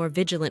she'd be more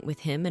vigilant with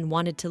him and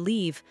wanted to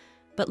leave,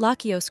 but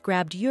Lakios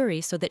grabbed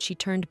Yuri so that she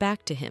turned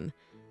back to him.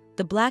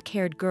 The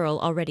black-haired girl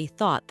already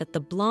thought that the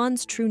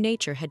blonde's true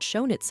nature had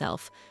shown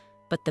itself,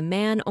 but the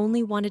man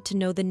only wanted to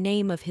know the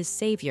name of his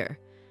savior.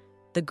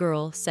 The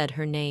girl said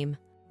her name.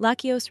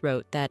 Lakios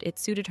wrote that it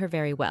suited her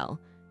very well.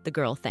 The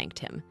girl thanked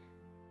him.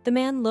 The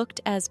man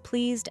looked as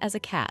pleased as a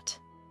cat.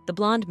 The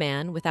blonde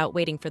man, without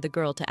waiting for the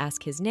girl to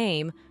ask his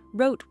name,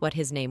 wrote what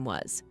his name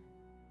was.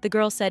 The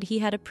girl said he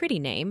had a pretty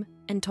name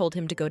and told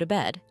him to go to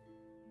bed.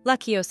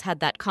 Lakios had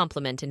that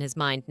compliment in his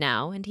mind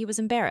now, and he was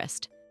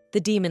embarrassed.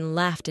 The demon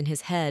laughed in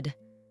his head.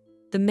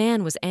 The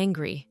man was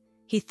angry.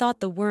 He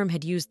thought the worm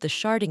had used the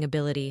sharding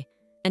ability,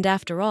 and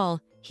after all,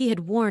 he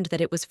had warned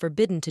that it was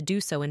forbidden to do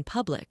so in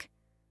public.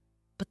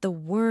 But the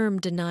worm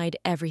denied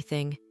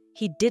everything.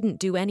 He didn't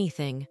do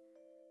anything.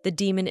 The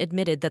demon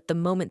admitted that the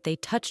moment they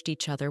touched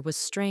each other was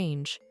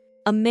strange.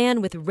 A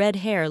man with red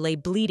hair lay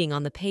bleeding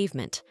on the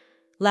pavement.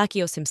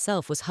 Lakios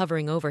himself was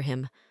hovering over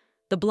him.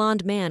 The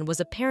blonde man was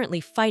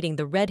apparently fighting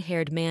the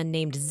red-haired man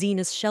named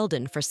Zenas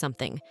Sheldon for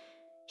something.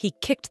 He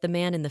kicked the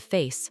man in the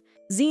face.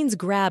 Zenas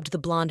grabbed the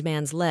blonde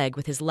man's leg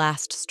with his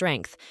last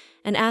strength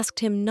and asked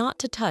him not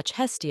to touch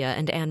Hestia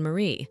and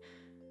Anne-Marie.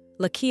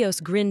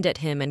 Lakios grinned at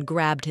him and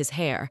grabbed his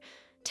hair,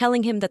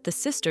 telling him that the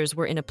sisters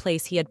were in a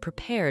place he had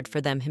prepared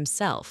for them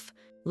himself.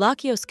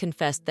 Lakios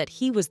confessed that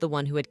he was the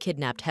one who had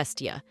kidnapped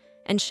Hestia,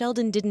 and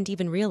Sheldon didn't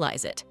even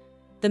realize it.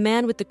 The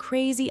man with the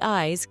crazy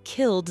eyes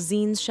killed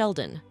Zenas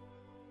Sheldon.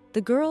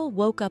 The girl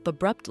woke up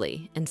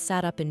abruptly and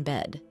sat up in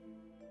bed.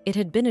 It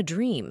had been a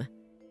dream.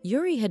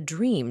 Yuri had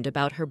dreamed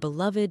about her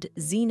beloved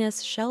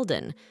Zenas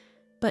Sheldon,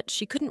 but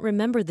she couldn't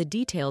remember the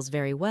details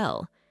very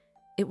well.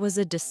 It was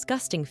a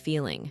disgusting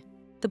feeling.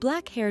 The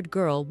black-haired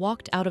girl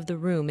walked out of the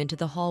room into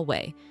the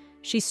hallway.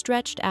 She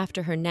stretched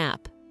after her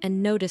nap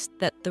and noticed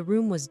that the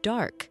room was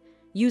dark.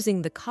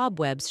 Using the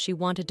cobwebs, she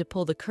wanted to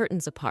pull the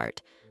curtains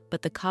apart,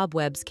 but the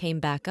cobwebs came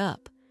back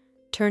up.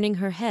 Turning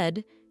her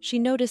head, she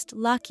noticed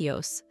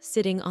Lakios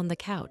sitting on the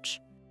couch.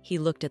 He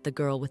looked at the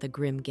girl with a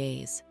grim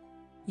gaze.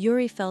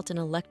 Yuri felt an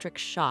electric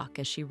shock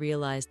as she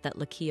realized that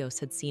Lakios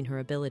had seen her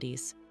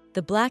abilities.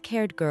 The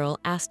black-haired girl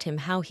asked him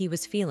how he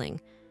was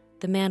feeling.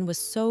 The man was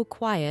so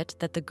quiet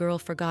that the girl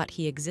forgot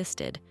he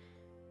existed.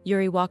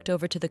 Yuri walked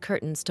over to the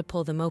curtains to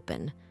pull them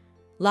open.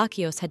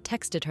 Lakios had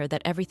texted her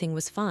that everything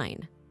was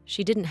fine.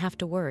 She didn't have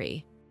to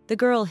worry. The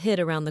girl hid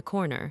around the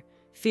corner,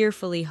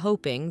 fearfully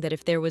hoping that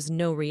if there was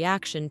no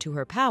reaction to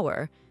her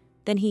power,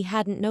 then he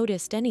hadn't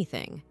noticed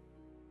anything.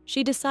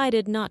 She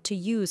decided not to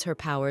use her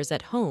powers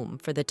at home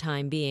for the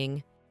time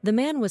being. The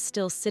man was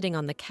still sitting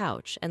on the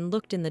couch and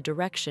looked in the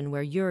direction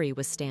where Yuri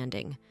was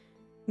standing.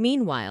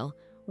 Meanwhile,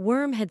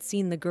 Worm had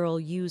seen the girl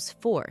use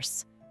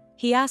force.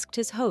 He asked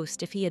his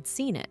host if he had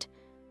seen it,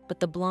 but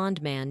the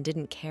blonde man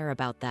didn't care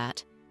about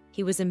that.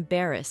 He was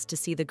embarrassed to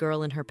see the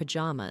girl in her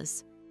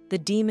pajamas. The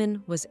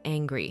demon was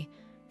angry,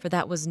 for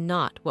that was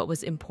not what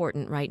was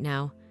important right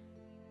now.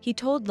 He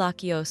told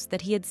Lakios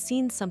that he had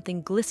seen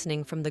something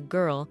glistening from the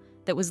girl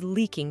that was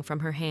leaking from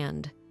her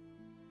hand.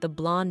 The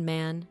blonde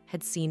man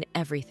had seen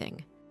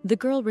everything. The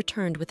girl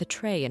returned with a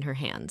tray in her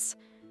hands.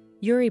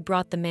 Yuri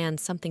brought the man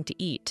something to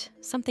eat,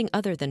 something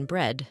other than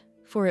bread,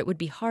 for it would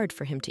be hard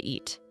for him to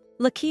eat.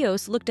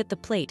 Lakios looked at the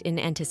plate in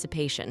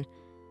anticipation.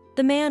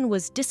 The man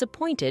was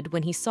disappointed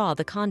when he saw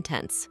the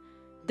contents.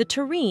 The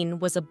tureen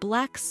was a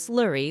black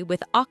slurry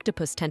with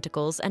octopus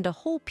tentacles and a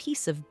whole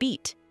piece of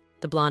beet.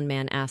 The blonde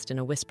man asked in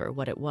a whisper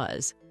what it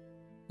was.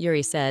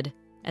 Yuri said,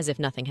 as if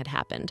nothing had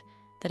happened,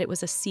 that it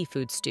was a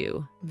seafood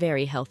stew,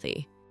 very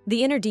healthy.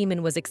 The inner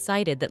demon was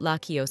excited that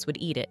Lakios would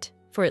eat it,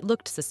 for it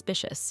looked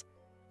suspicious.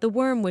 The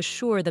worm was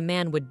sure the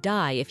man would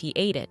die if he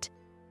ate it,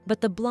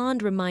 but the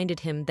blonde reminded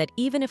him that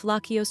even if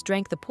Lakios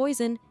drank the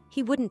poison,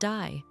 he wouldn't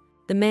die.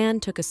 The man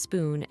took a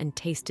spoon and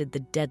tasted the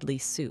deadly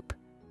soup.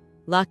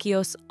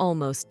 Lakios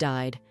almost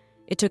died.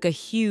 It took a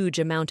huge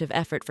amount of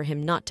effort for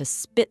him not to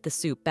spit the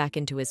soup back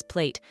into his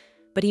plate,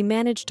 but he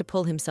managed to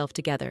pull himself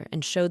together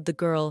and showed the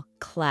girl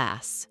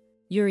class.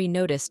 Yuri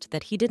noticed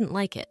that he didn't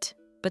like it,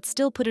 but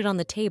still put it on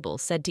the table,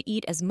 said to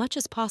eat as much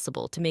as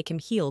possible to make him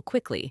heal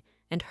quickly,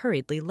 and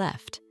hurriedly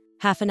left.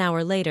 Half an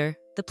hour later,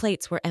 the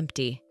plates were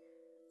empty.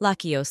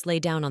 Lakios lay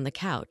down on the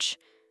couch.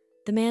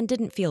 The man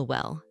didn't feel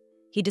well.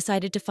 He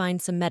decided to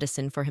find some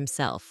medicine for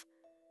himself.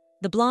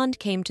 The blonde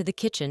came to the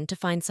kitchen to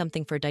find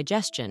something for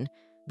digestion,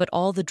 but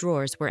all the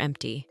drawers were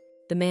empty.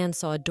 The man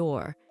saw a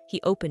door. He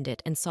opened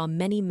it and saw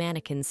many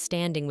mannequins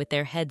standing with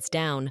their heads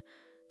down.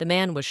 The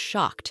man was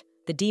shocked.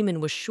 The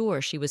demon was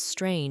sure she was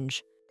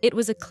strange. It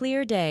was a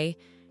clear day.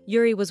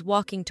 Yuri was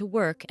walking to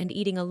work and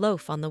eating a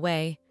loaf on the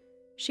way.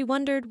 She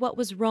wondered what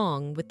was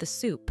wrong with the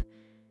soup.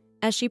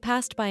 As she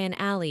passed by an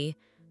alley,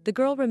 the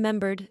girl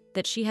remembered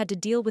that she had to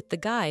deal with the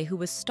guy who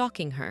was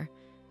stalking her.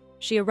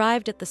 She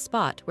arrived at the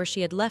spot where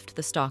she had left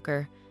the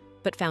stalker,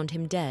 but found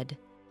him dead.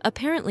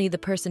 Apparently, the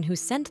person who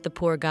sent the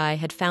poor guy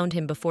had found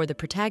him before the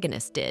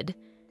protagonist did.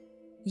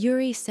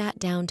 Yuri sat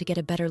down to get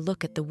a better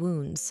look at the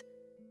wounds.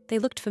 They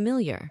looked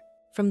familiar.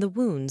 From the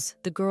wounds,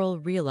 the girl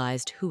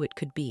realized who it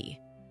could be.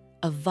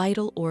 A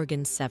vital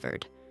organ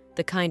severed,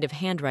 the kind of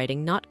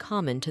handwriting not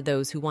common to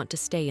those who want to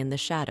stay in the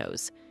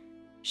shadows.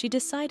 She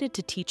decided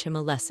to teach him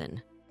a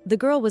lesson. The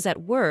girl was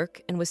at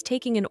work and was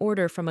taking an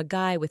order from a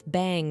guy with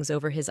bangs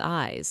over his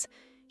eyes.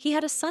 He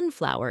had a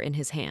sunflower in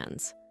his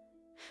hands.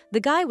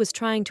 The guy was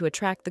trying to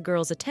attract the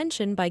girl's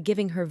attention by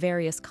giving her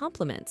various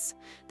compliments.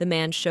 The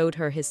man showed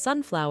her his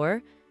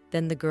sunflower.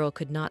 Then the girl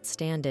could not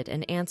stand it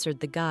and answered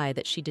the guy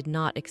that she did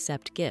not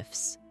accept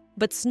gifts.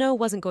 But Snow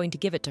wasn't going to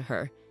give it to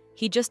her.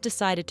 He just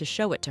decided to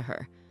show it to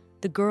her.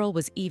 The girl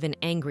was even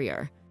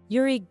angrier.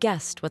 Yuri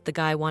guessed what the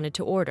guy wanted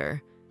to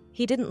order.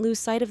 He didn't lose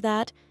sight of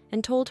that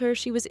and told her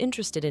she was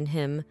interested in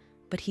him,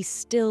 but he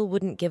still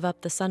wouldn't give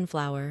up the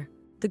sunflower.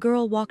 The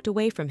girl walked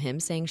away from him,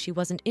 saying she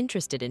wasn't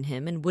interested in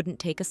him and wouldn't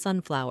take a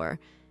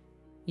sunflower.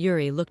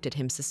 Yuri looked at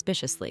him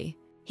suspiciously.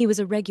 He was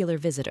a regular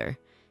visitor.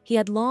 He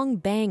had long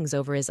bangs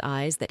over his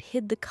eyes that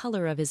hid the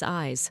color of his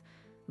eyes.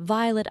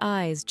 Violet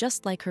eyes,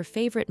 just like her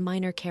favorite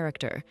minor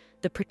character,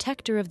 the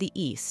protector of the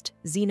East,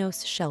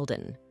 Zenos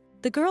Sheldon.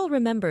 The girl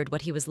remembered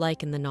what he was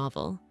like in the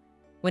novel.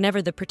 Whenever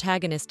the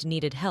protagonist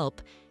needed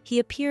help, he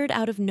appeared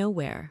out of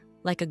nowhere,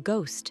 like a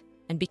ghost,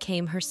 and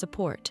became her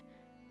support.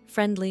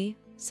 Friendly,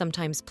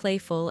 sometimes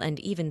playful, and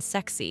even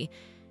sexy,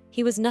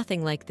 he was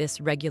nothing like this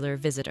regular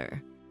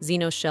visitor.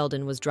 Zenos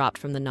Sheldon was dropped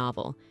from the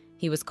novel.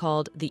 He was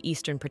called the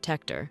Eastern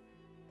Protector.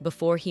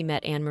 Before he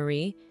met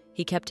Anne-Marie,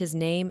 he kept his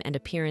name and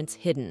appearance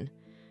hidden.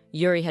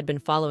 Yuri had been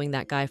following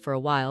that guy for a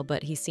while,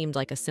 but he seemed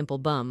like a simple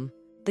bum.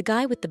 The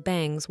guy with the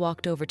bangs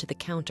walked over to the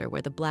counter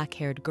where the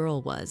black-haired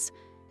girl was.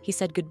 He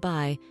said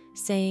goodbye,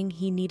 saying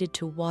he needed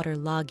to water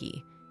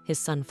Lagi, his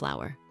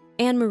sunflower.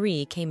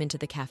 Anne-Marie came into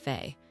the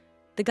cafe.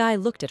 The guy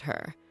looked at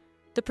her.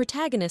 The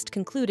protagonist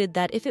concluded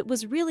that if it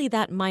was really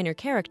that minor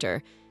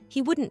character,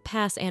 he wouldn't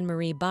pass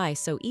Anne-Marie by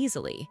so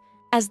easily.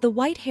 As the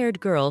white-haired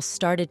girl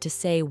started to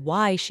say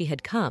why she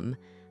had come,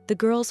 the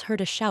girls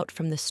heard a shout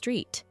from the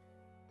street.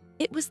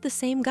 It was the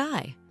same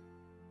guy.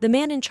 The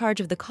man in charge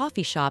of the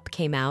coffee shop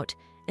came out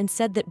and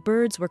said that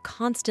birds were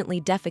constantly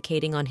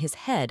defecating on his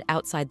head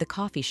outside the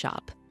coffee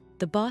shop.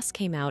 The boss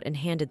came out and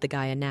handed the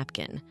guy a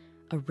napkin.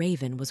 A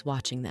raven was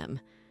watching them.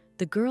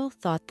 The girl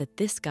thought that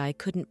this guy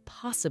couldn't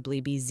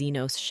possibly be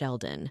Zenos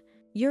Sheldon.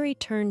 Yuri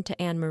turned to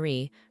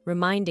Anne-Marie,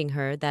 reminding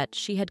her that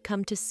she had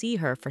come to see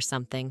her for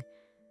something.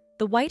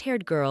 The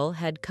white-haired girl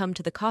had come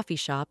to the coffee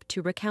shop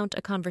to recount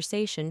a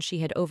conversation she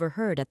had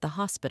overheard at the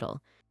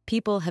hospital.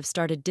 People have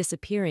started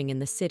disappearing in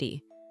the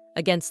city.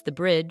 Against the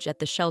bridge at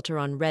the shelter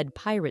on Red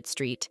Pirate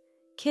Street,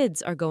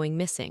 kids are going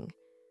missing.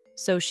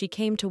 So she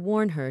came to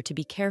warn her to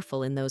be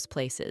careful in those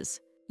places.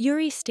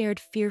 Yuri stared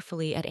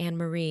fearfully at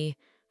Anne-Marie,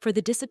 for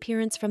the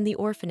disappearance from the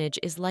orphanage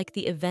is like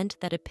the event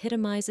that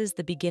epitomizes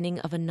the beginning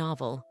of a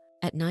novel.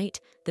 At night,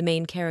 the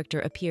main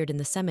character appeared in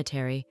the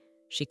cemetery.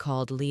 She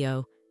called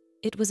Leo.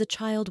 It was a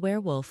child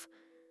werewolf.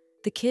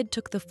 The kid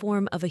took the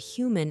form of a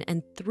human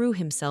and threw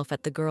himself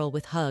at the girl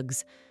with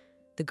hugs.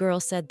 The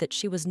girl said that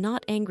she was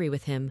not angry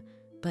with him,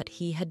 but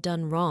he had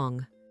done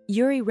wrong.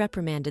 Yuri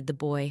reprimanded the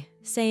boy,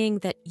 saying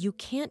that you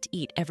can't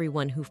eat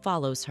everyone who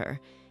follows her.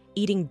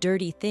 Eating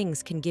dirty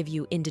things can give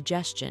you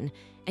indigestion,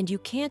 and you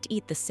can't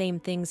eat the same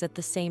things at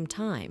the same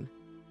time.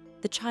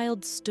 The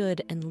child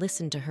stood and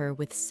listened to her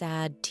with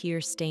sad,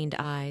 tear-stained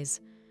eyes.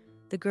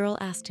 The girl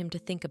asked him to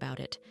think about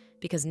it,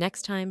 because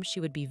next time she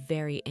would be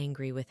very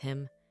angry with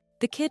him.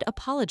 The kid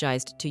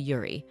apologized to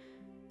Yuri.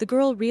 The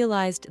girl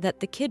realized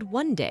that the kid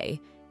one day,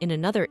 in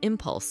another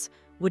impulse,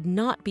 would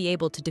not be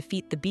able to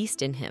defeat the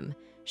beast in him.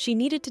 She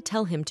needed to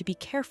tell him to be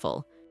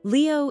careful.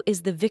 Leo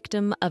is the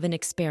victim of an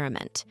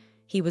experiment.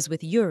 He was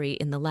with Yuri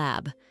in the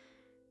lab.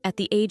 At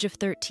the age of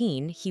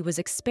 13, he was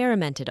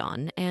experimented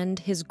on, and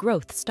his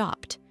growth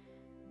stopped.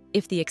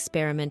 If the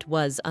experiment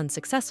was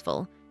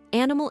unsuccessful,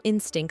 animal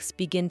instincts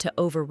begin to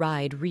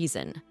override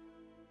reason.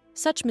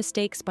 Such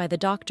mistakes by the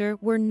doctor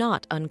were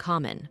not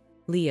uncommon.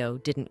 Leo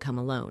didn't come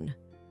alone.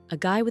 A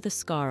guy with a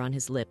scar on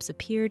his lips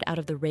appeared out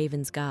of the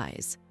raven's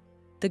guise.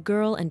 The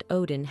girl and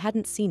Odin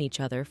hadn't seen each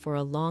other for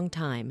a long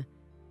time.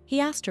 He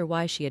asked her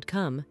why she had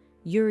come.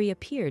 Yuri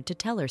appeared to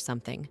tell her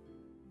something.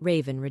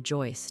 Raven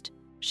rejoiced.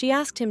 She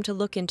asked him to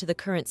look into the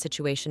current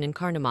situation in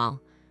Carnimal.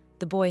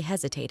 The boy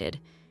hesitated.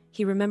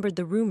 He remembered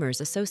the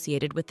rumors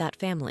associated with that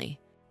family.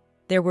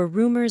 There were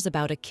rumors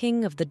about a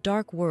king of the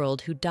dark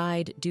world who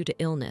died due to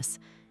illness,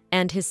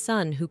 and his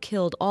son who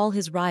killed all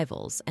his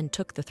rivals and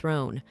took the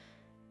throne.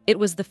 It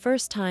was the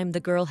first time the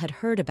girl had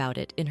heard about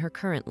it in her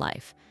current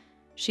life.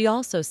 She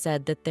also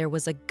said that there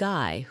was a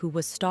guy who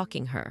was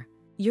stalking her.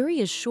 Yuri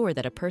is sure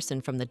that a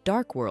person from the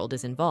dark world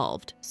is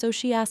involved, so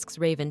she asks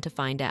Raven to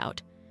find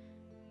out.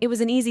 It was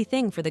an easy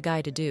thing for the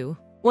guy to do.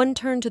 One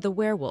turned to the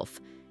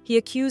werewolf. He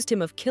accused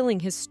him of killing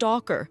his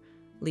stalker.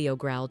 Leo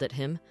growled at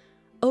him.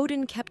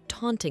 Odin kept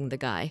taunting the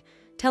guy,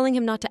 telling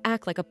him not to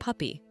act like a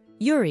puppy.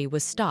 Yuri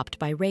was stopped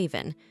by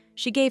Raven.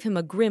 She gave him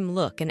a grim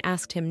look and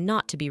asked him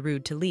not to be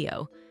rude to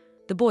Leo.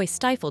 The boy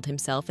stifled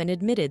himself and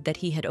admitted that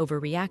he had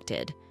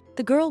overreacted.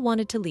 The girl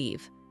wanted to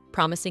leave,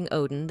 promising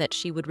Odin that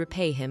she would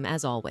repay him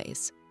as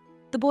always.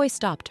 The boy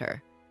stopped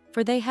her,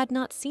 for they had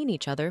not seen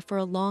each other for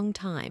a long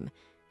time,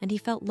 and he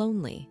felt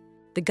lonely.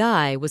 The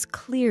guy was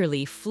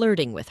clearly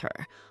flirting with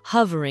her,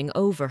 hovering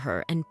over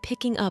her and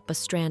picking up a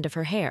strand of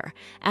her hair,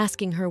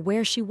 asking her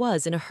where she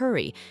was in a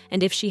hurry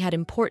and if she had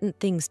important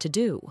things to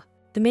do.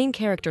 The main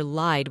character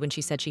lied when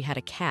she said she had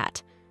a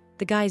cat.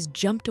 The guys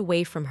jumped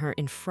away from her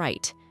in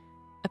fright.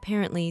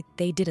 Apparently,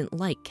 they didn't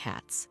like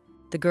cats.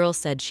 The girl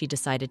said she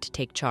decided to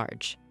take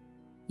charge.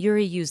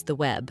 Yuri used the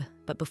web,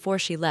 but before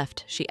she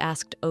left, she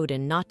asked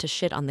Odin not to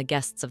shit on the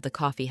guests of the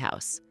coffee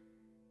house.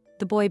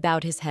 The boy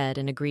bowed his head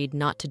and agreed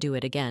not to do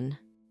it again.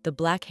 The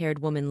black-haired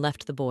woman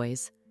left the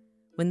boys.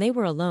 When they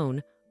were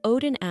alone,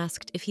 Odin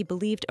asked if he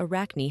believed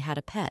Arachne had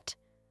a pet.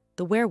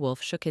 The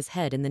werewolf shook his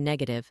head in the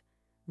negative.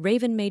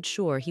 Raven made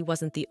sure he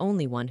wasn't the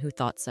only one who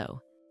thought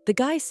so. The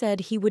guy said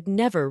he would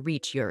never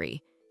reach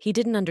Yuri. He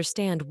didn't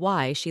understand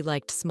why she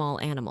liked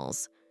small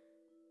animals.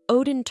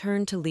 Odin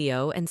turned to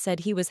Leo and said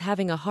he was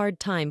having a hard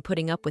time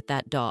putting up with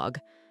that dog.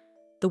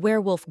 The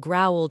werewolf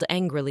growled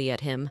angrily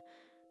at him,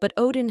 but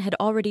Odin had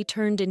already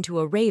turned into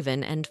a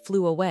raven and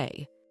flew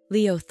away.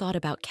 Leo thought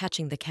about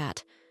catching the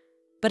cat,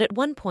 but at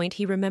one point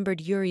he remembered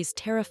Yuri's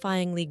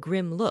terrifyingly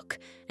grim look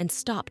and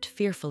stopped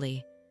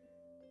fearfully.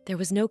 There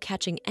was no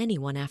catching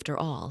anyone after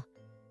all.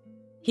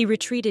 He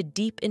retreated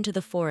deep into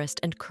the forest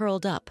and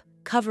curled up,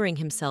 covering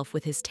himself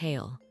with his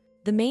tail.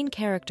 The main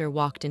character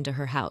walked into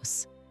her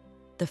house.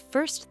 The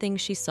first thing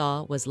she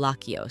saw was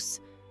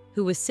Lakios,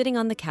 who was sitting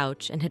on the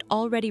couch and had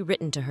already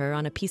written to her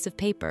on a piece of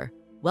paper,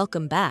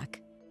 "Welcome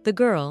back." The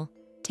girl,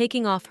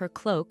 taking off her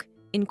cloak,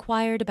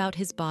 inquired about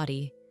his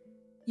body.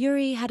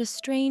 Yuri had a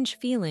strange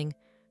feeling,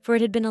 for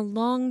it had been a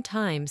long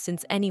time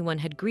since anyone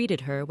had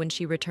greeted her when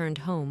she returned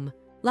home.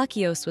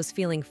 Lakios was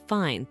feeling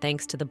fine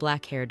thanks to the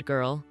black-haired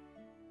girl.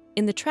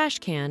 In the trash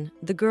can,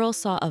 the girl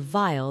saw a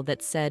vial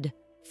that said,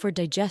 "For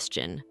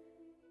digestion."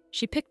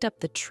 She picked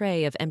up the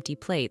tray of empty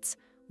plates,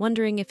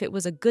 wondering if it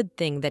was a good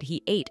thing that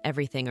he ate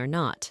everything or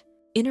not.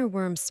 Inner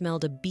Worm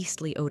smelled a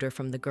beastly odor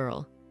from the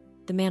girl.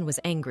 The man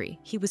was angry.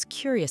 He was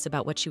curious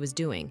about what she was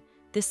doing.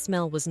 This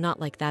smell was not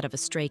like that of a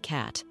stray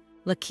cat.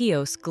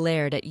 Lakios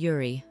glared at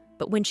Yuri,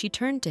 but when she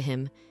turned to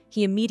him,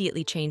 he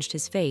immediately changed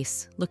his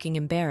face, looking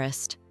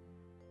embarrassed.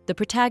 The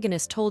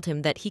protagonist told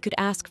him that he could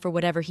ask for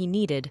whatever he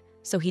needed,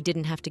 so he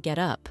didn't have to get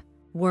up.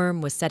 Worm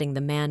was setting the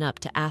man up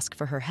to ask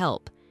for her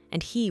help,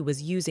 and he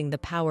was using the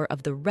power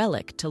of the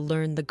relic to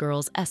learn the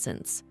girl's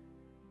essence.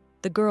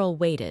 The girl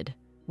waited,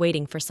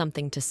 waiting for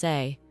something to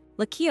say.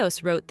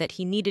 Lakios wrote that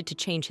he needed to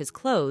change his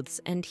clothes,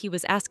 and he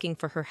was asking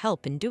for her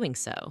help in doing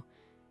so.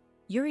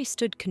 Yuri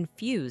stood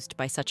confused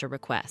by such a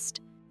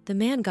request. The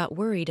man got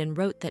worried and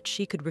wrote that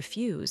she could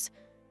refuse,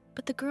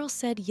 but the girl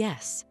said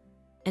yes,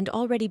 and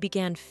already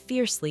began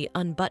fiercely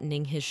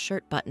unbuttoning his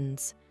shirt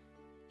buttons.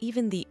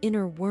 Even the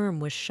inner worm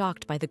was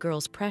shocked by the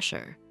girl's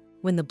pressure.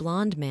 When the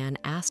blonde man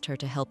asked her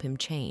to help him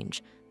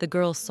change, the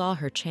girl saw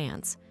her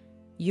chance.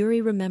 Yuri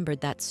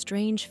remembered that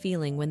strange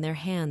feeling when their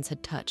hands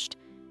had touched,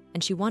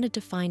 and she wanted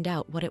to find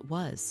out what it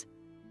was.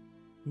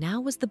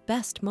 Now was the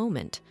best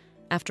moment.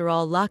 After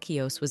all,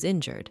 Lakios was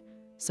injured,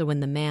 so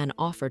when the man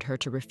offered her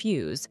to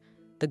refuse,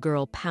 the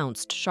girl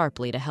pounced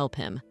sharply to help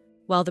him.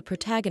 While the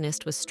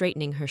protagonist was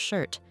straightening her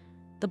shirt,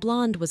 the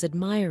blonde was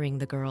admiring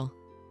the girl.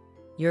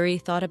 Yuri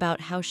thought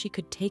about how she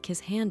could take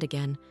his hand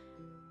again,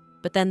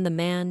 but then the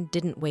man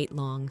didn't wait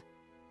long.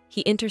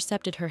 He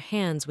intercepted her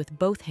hands with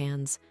both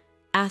hands,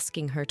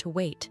 asking her to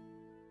wait.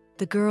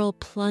 The girl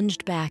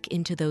plunged back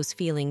into those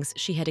feelings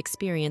she had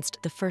experienced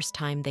the first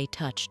time they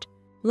touched.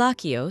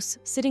 Lakios,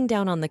 sitting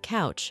down on the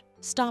couch,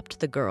 stopped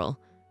the girl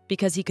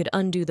because he could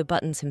undo the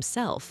buttons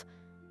himself.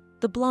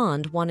 The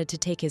blonde wanted to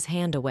take his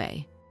hand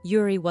away.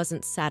 Yuri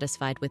wasn't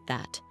satisfied with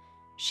that.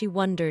 She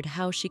wondered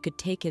how she could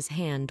take his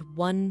hand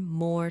one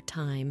more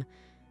time.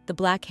 The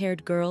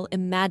black-haired girl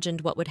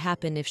imagined what would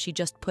happen if she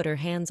just put her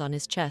hands on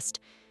his chest.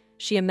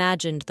 She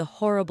imagined the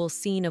horrible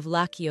scene of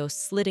Lakios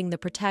slitting the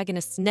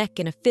protagonist's neck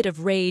in a fit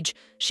of rage.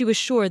 She was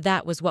sure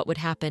that was what would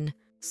happen.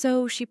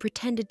 So she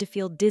pretended to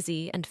feel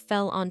dizzy and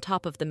fell on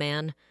top of the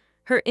man.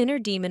 Her inner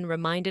demon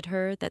reminded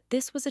her that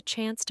this was a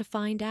chance to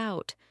find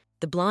out.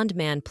 The blonde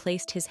man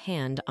placed his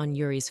hand on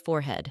Yuri's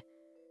forehead.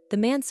 The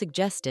man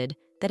suggested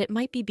that it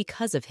might be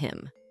because of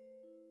him.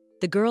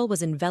 The girl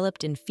was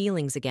enveloped in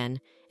feelings again,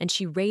 and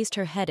she raised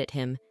her head at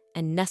him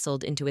and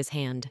nestled into his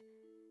hand.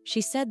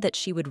 She said that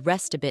she would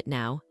rest a bit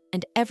now,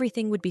 and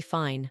everything would be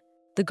fine.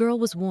 The girl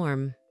was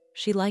warm.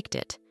 She liked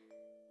it.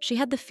 She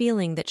had the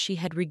feeling that she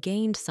had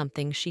regained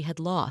something she had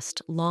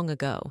lost long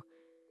ago.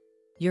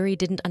 Yuri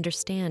didn't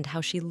understand how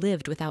she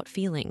lived without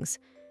feelings.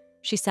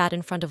 She sat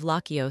in front of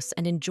Lakios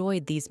and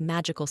enjoyed these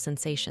magical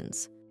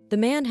sensations. The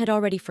man had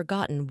already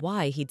forgotten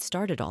why he'd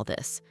started all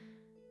this,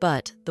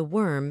 but the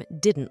worm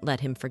didn't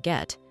let him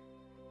forget.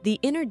 The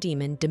inner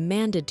demon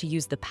demanded to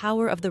use the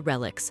power of the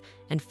relics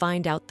and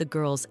find out the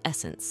girl's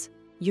essence.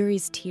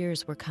 Yuri's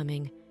tears were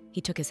coming.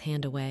 He took his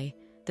hand away.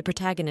 The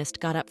protagonist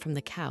got up from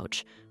the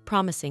couch,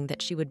 promising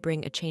that she would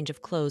bring a change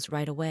of clothes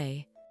right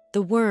away.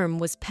 The worm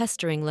was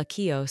pestering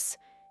Lakios.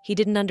 He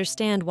didn't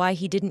understand why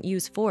he didn't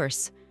use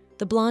force.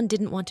 The blonde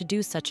didn't want to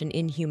do such an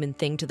inhuman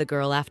thing to the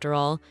girl after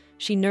all.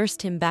 She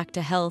nursed him back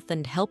to health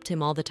and helped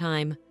him all the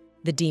time.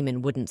 The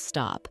demon wouldn't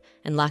stop,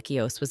 and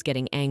Lakios was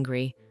getting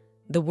angry.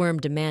 The worm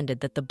demanded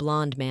that the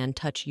blonde man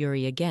touch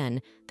Yuri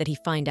again, that he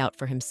find out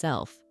for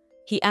himself.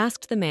 He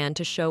asked the man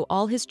to show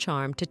all his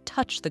charm to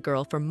touch the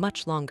girl for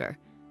much longer.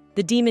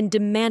 The demon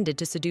demanded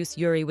to seduce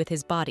Yuri with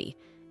his body.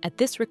 At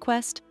this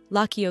request,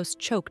 Lakios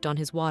choked on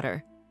his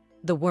water.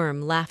 The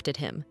worm laughed at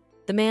him.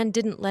 The man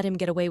didn't let him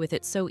get away with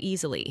it so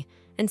easily,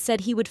 and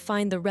said he would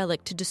find the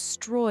relic to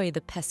destroy the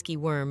pesky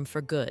worm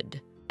for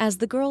good. As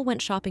the girl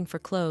went shopping for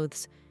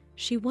clothes,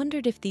 she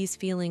wondered if these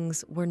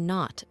feelings were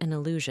not an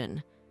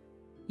illusion.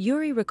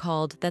 Yuri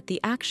recalled that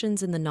the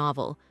actions in the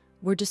novel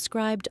were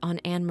described on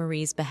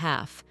Anne-Marie's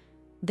behalf.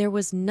 There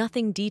was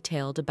nothing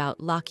detailed about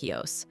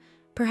Lakios.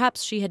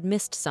 Perhaps she had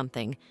missed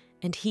something,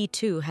 and he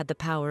too had the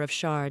power of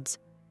shards.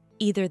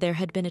 Either there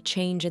had been a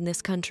change in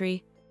this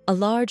country. A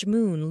large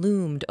moon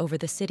loomed over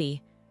the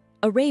city.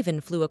 A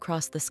raven flew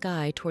across the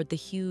sky toward the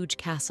huge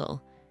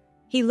castle.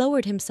 He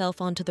lowered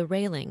himself onto the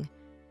railing.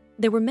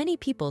 There were many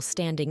people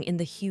standing in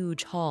the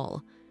huge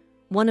hall.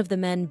 One of the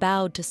men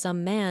bowed to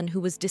some man who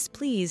was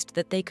displeased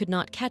that they could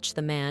not catch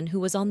the man who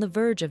was on the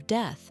verge of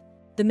death.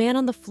 The man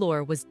on the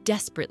floor was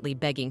desperately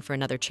begging for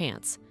another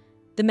chance.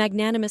 The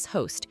magnanimous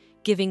host,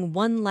 giving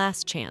one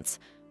last chance,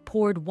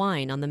 poured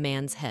wine on the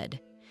man's head.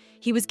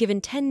 He was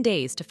given 10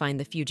 days to find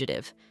the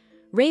fugitive.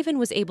 Raven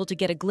was able to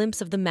get a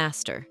glimpse of the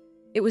master.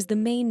 It was the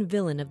main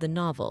villain of the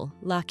novel,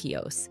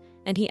 Lakios,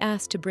 and he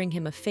asked to bring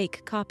him a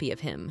fake copy of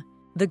him.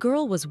 The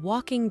girl was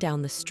walking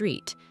down the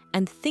street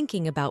and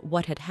thinking about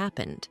what had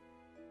happened.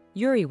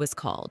 Yuri was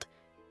called.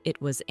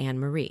 It was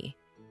Anne-Marie.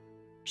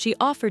 She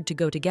offered to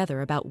go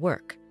together about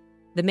work.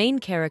 The main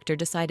character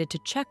decided to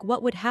check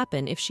what would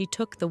happen if she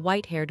took the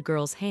white-haired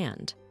girl's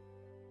hand.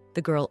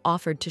 The girl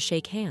offered to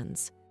shake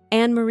hands.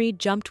 Anne-Marie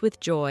jumped with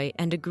joy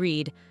and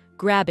agreed,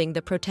 grabbing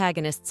the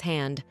protagonist's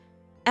hand.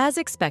 As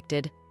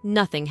expected,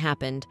 nothing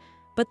happened,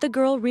 but the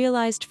girl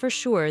realized for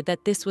sure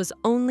that this was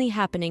only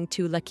happening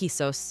to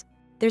Lakisos.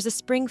 There's a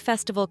spring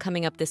festival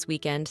coming up this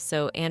weekend,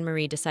 so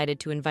Anne-Marie decided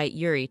to invite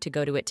Yuri to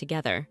go to it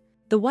together.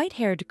 The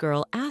white-haired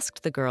girl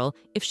asked the girl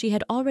if she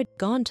had already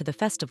gone to the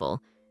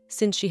festival,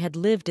 since she had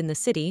lived in the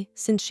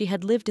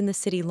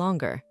city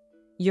longer.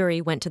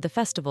 Yuri went to the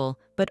festival,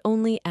 but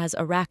only as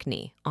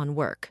Arachne on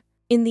work.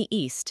 In the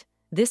East,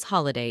 this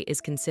holiday is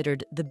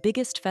considered the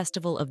biggest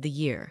festival of the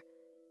year.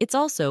 It's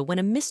also when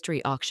a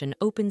mystery auction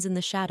opens in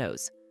the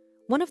shadows.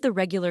 One of the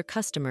regular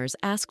customers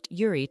asked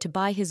Yuri to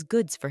buy his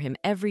goods for him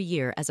every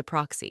year as a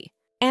proxy.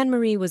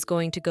 Anne-Marie was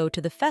going to go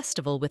to the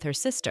festival with her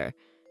sister.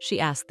 She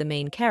asked the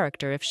main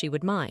character if she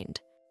would mind.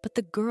 But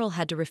the girl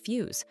had to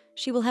refuse.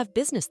 She will have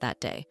business that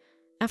day.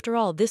 After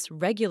all, this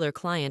regular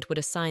client would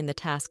assign the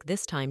task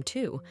this time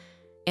too.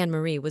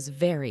 Anne-Marie was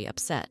very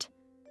upset.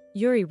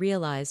 Yuri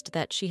realized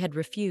that she had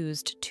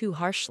refused too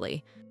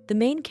harshly. The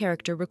main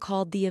character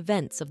recalled the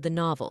events of the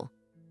novel.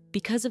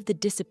 Because of the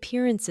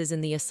disappearances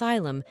in the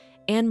asylum,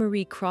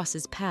 Anne-Marie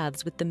crosses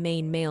paths with the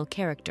main male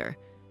character.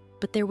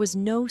 But there was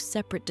no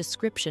separate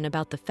description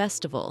about the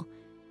festival,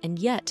 and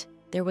yet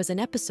there was an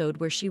episode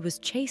where she was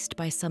chased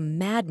by some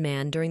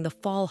madman during the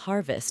fall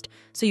harvest,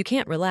 so you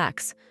can't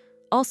relax.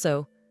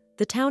 Also,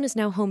 the town is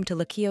now home to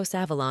Lakios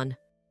Avalon.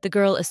 The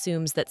girl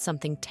assumes that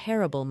something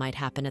terrible might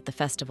happen at the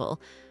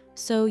festival,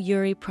 so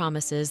Yuri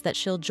promises that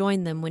she'll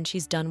join them when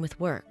she's done with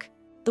work.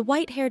 The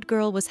white-haired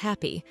girl was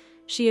happy.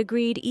 She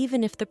agreed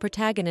even if the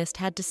protagonist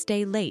had to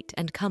stay late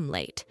and come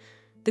late.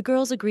 The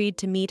girls agreed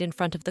to meet in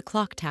front of the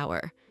clock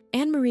tower.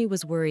 Anne-Marie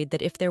was worried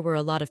that if there were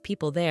a lot of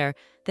people there,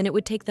 then it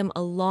would take them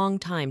a long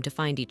time to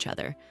find each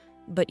other.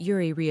 But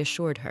Yuri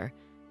reassured her,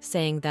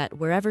 saying that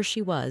wherever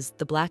she was,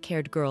 the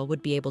black-haired girl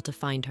would be able to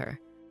find her.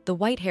 The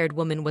white-haired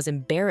woman was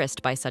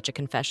embarrassed by such a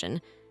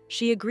confession.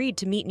 She agreed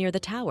to meet near the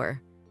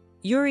tower.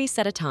 Yuri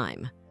set a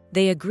time.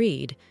 They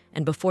agreed,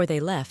 and before they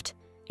left,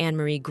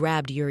 Anne-Marie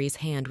grabbed Yuri's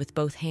hand with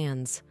both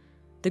hands.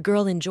 The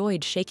girl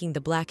enjoyed shaking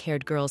the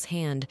black-haired girl's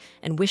hand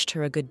and wished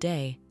her a good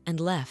day, and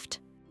left.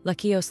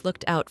 Lakios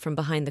looked out from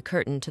behind the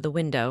curtain to the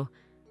window.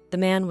 The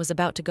man was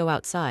about to go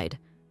outside,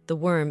 the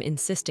worm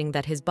insisting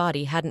that his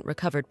body hadn't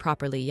recovered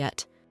properly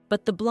yet.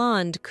 But the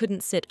blonde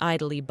couldn't sit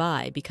idly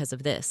by because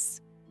of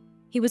this.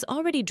 He was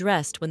already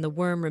dressed when the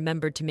worm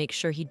remembered to make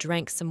sure he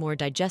drank some more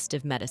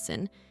digestive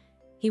medicine.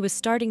 He was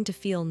starting to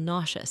feel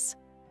nauseous.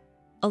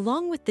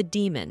 Along with the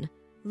demon,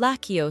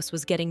 Lakios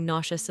was getting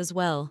nauseous as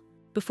well.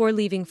 Before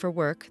leaving for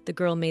work, the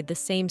girl made the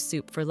same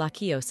soup for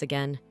Lakios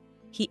again.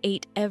 He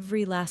ate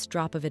every last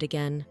drop of it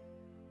again.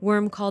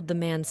 Worm called the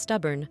man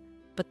stubborn,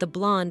 but the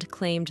blonde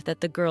claimed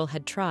that the girl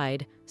had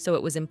tried, so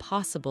it was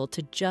impossible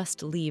to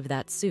just leave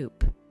that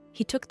soup.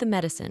 He took the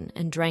medicine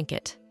and drank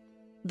it.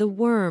 The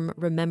worm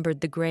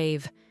remembered the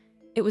grave.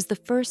 It was the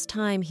first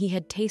time he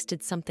had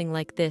tasted something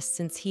like this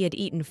since he had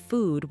eaten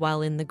food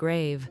while in the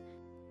grave.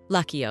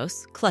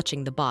 Lakios,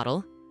 clutching the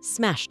bottle,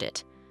 smashed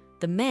it.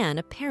 The man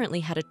apparently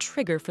had a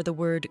trigger for the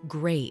word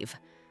grave.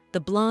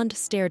 The blonde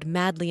stared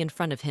madly in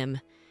front of him.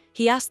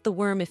 He asked the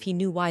worm if he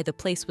knew why the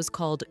place was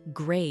called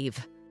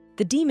Grave.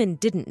 The demon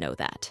didn't know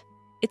that.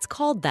 It's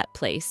called that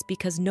place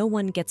because no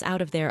one gets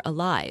out of there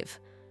alive.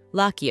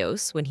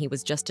 Lakios, when he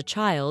was just a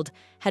child,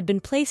 had been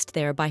placed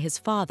there by his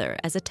father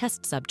as a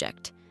test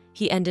subject.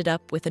 He ended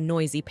up with a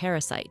noisy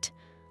parasite.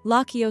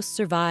 Lakios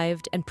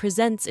survived and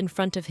presents in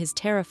front of his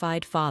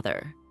terrified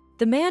father.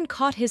 The man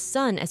caught his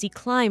son as he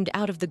climbed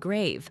out of the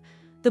grave.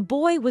 The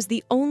boy was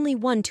the only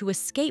one to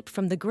escape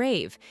from the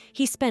grave.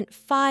 He spent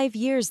 5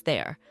 years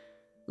there.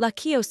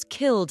 Lakios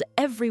killed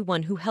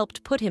everyone who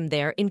helped put him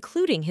there,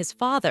 including his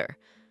father.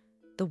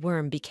 The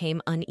worm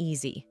became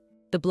uneasy.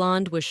 The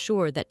blonde was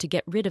sure that to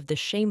get rid of the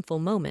shameful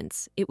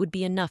moments, it would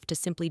be enough to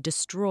simply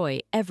destroy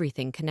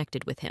everything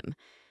connected with him.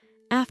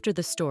 After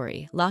the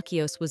story,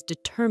 Lakios was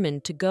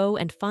determined to go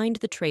and find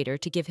the traitor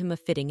to give him a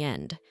fitting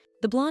end.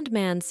 The blonde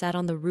man sat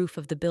on the roof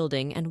of the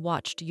building and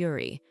watched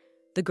Yuri.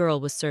 The girl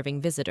was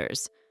serving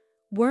visitors.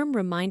 Worm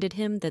reminded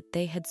him that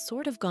they had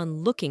sort of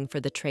gone looking for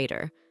the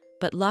traitor,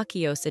 but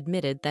Lakios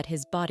admitted that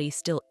his body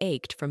still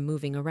ached from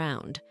moving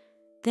around.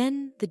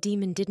 Then the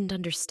demon didn't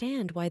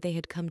understand why they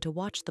had come to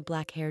watch the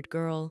black-haired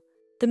girl.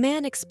 The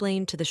man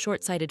explained to the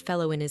short-sighted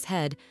fellow in his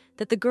head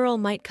that the girl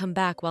might come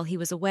back while he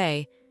was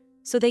away,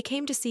 so they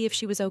came to see if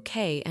she was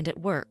okay and at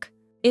work.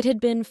 It had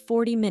been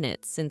 40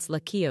 minutes since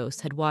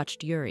Lakios had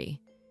watched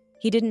Yuri.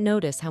 He didn't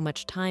notice how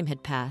much time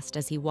had passed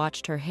as he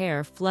watched her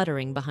hair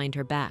fluttering behind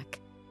her back.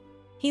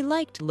 He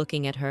liked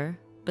looking at her,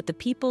 but the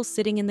people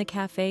sitting in the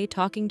cafe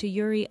talking to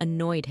Yuri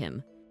annoyed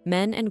him.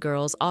 Men and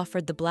girls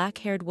offered the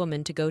black-haired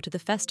woman to go to the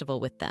festival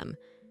with them,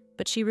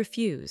 but she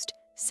refused,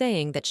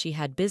 saying that she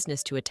had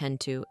business to attend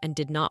to and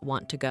did not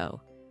want to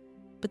go.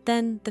 But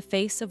then the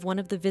face of one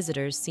of the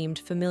visitors seemed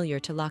familiar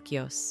to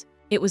Lakios.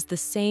 It was the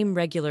same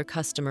regular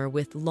customer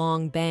with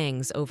long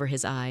bangs over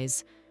his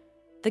eyes.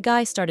 The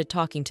guy started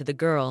talking to the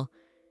girl.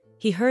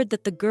 He heard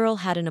that the girl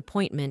had an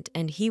appointment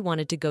and he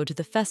wanted to go to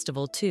the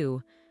festival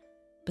too.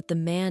 But the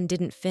man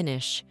didn't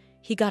finish.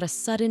 He got a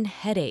sudden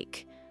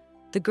headache.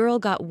 The girl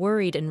got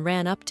worried and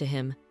ran up to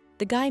him.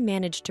 The guy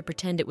managed to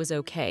pretend it was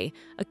okay,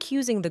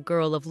 accusing the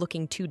girl of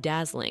looking too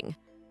dazzling.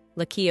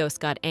 Lakios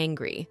got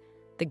angry.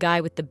 The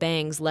guy with the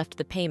bangs left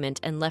the payment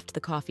and left the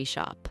coffee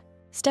shop.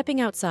 Stepping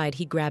outside,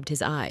 he grabbed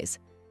his eyes.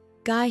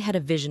 Guy had a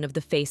vision of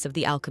the face of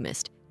the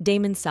alchemist,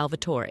 Damon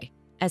Salvatore,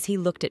 as he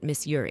looked at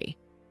Miss Yuri.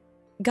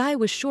 Guy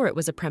was sure it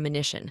was a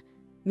premonition.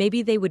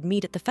 Maybe they would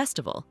meet at the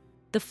festival.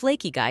 The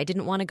flaky guy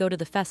didn't want to go to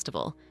the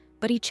festival,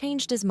 but he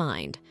changed his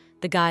mind,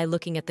 the guy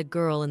looking at the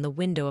girl in the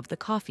window of the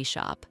coffee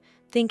shop,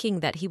 thinking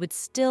that he would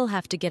still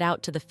have to get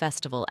out to the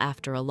festival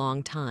after a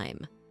long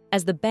time.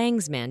 As the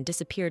bangs man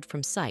disappeared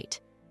from sight,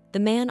 the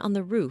man on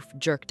the roof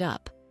jerked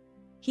up.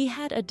 He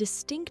had a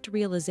distinct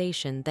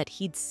realization that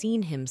he'd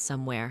seen him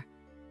somewhere.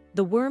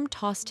 The worm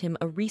tossed him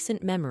a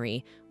recent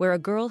memory where a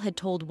girl had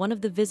told one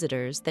of the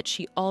visitors that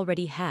she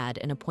already had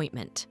an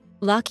appointment.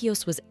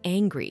 Lakios was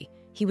angry.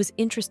 He was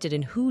interested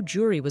in who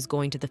Yuri was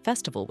going to the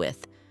festival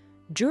with.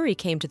 Yuri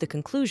came to the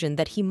conclusion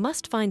that he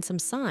must find some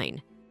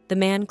sign. The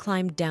man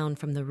climbed down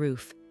from the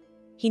roof.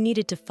 He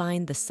needed to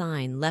find the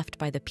sign left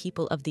by the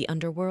people of the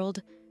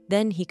underworld,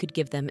 then he could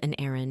give them an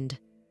errand.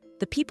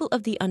 The people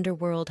of the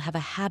underworld have a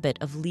habit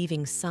of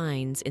leaving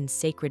signs in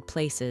sacred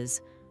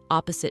places,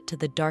 opposite to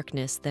the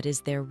darkness that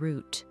is their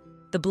root.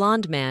 The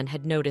blonde man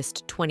had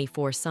noticed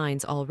 24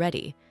 signs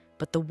already,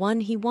 but the one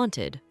he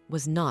wanted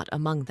was not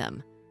among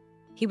them.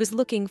 He was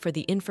looking for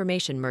the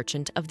information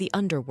merchant of the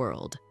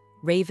underworld,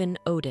 Raven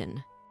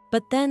Odin.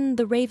 But then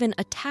the raven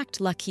attacked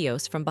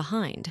Lakios from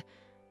behind.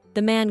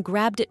 The man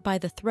grabbed it by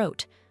the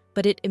throat,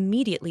 but it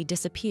immediately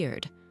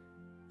disappeared.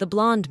 The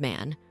blonde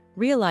man,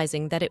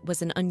 realizing that it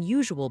was an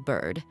unusual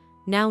bird,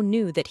 now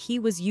knew that he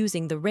was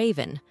using the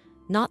raven,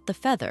 not the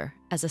feather,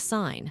 as a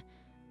sign.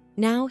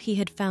 Now he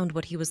had found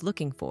what he was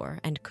looking for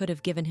and could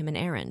have given him an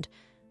errand,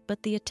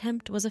 but the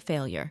attempt was a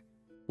failure.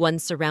 One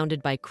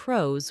surrounded by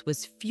crows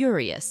was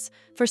furious,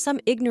 for some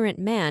ignorant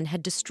man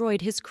had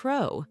destroyed his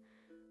crow.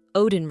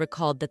 Odin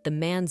recalled that the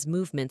man's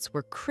movements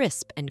were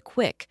crisp and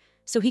quick,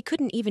 so he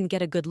couldn't even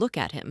get a good look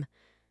at him.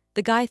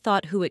 The guy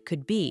thought who it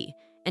could be,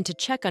 and to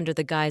check under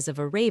the guise of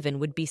a raven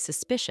would be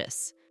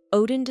suspicious.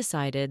 Odin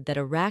decided that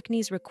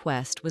Arachne's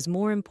request was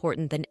more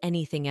important than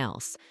anything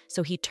else,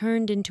 so he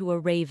turned into a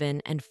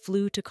raven and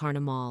flew to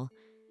Carnimal.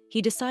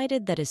 He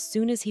decided that as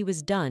soon as he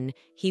was done,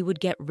 he would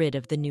get rid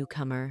of the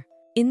newcomer.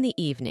 In the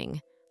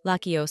evening,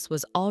 Lakios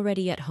was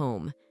already at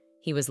home.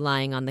 He was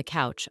lying on the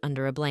couch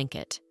under a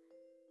blanket.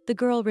 The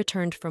girl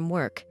returned from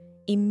work,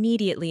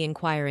 immediately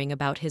inquiring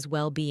about his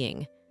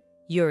well-being.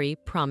 Yuri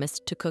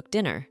promised to cook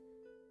dinner.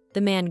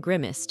 The man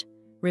grimaced,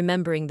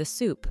 remembering the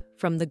soup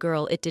from the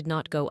girl. It did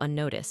not go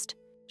unnoticed.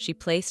 She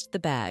placed the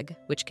bag,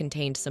 which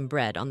contained some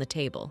bread, on the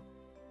table.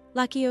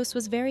 Lakios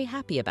was very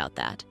happy about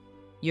that.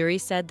 Yuri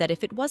said that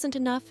if it wasn't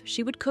enough,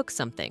 she would cook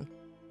something,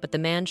 but the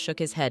man shook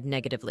his head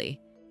negatively.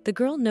 The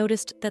girl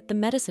noticed that the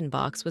medicine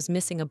box was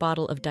missing a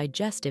bottle of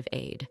digestive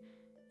aid.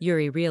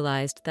 Yuri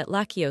realized that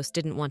Lakios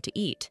didn't want to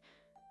eat,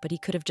 but he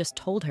could have just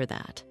told her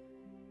that.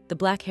 The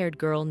black-haired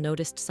girl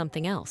noticed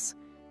something else.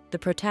 The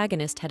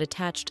protagonist had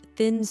attached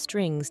thin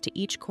strings to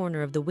each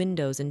corner of the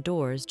windows and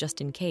doors just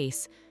in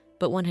case,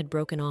 but one had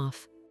broken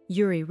off.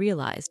 Yuri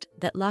realized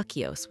that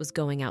Lakios was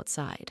going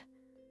outside.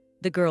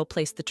 The girl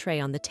placed the tray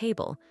on the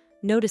table,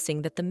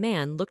 noticing that the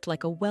man looked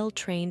like a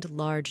well-trained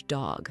large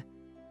dog.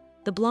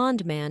 The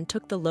blonde man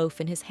took the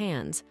loaf in his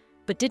hands,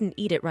 but didn't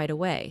eat it right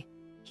away.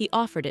 He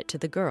offered it to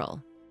the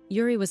girl.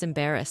 Yuri was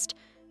embarrassed.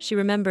 She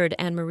remembered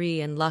Anne-Marie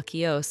and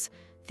Lakios,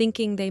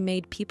 thinking they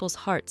made people's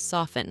hearts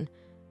soften.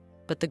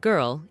 But the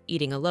girl,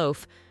 eating a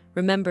loaf,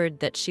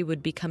 remembered that she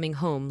would be coming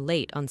home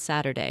late on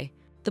Saturday.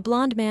 The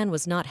blonde man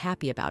was not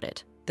happy about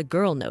it. The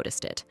girl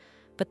noticed it,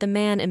 but the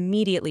man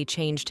immediately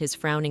changed his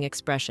frowning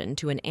expression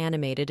to an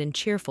animated and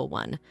cheerful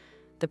one.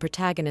 The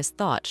protagonist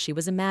thought she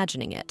was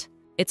imagining it.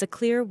 It's a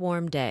clear,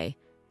 warm day.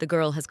 The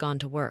girl has gone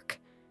to work.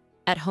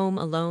 At home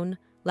alone,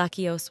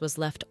 Lakios was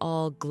left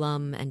all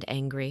glum and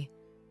angry.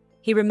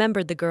 He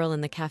remembered the girl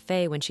in the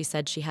cafe when she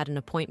said she had an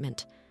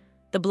appointment.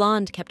 The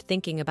blonde kept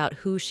thinking about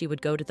who she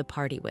would go to the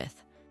party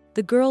with.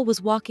 The girl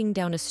was walking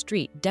down a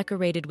street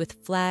decorated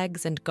with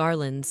flags and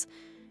garlands.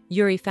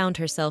 Yuri found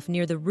herself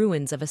near the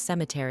ruins of a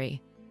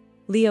cemetery.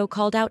 Leo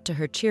called out to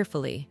her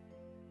cheerfully.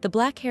 The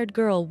black-haired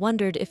girl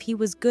wondered if he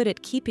was good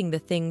at keeping the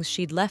things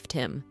she'd left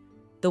him.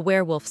 The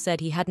werewolf said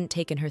he hadn't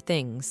taken her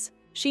things.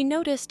 She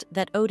noticed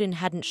that Odin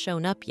hadn't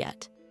shown up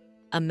yet.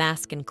 A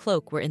mask and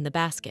cloak were in the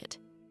basket.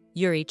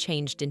 Yuri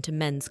changed into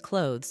men's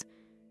clothes.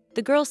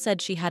 The girl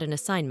said she had an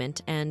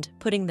assignment and,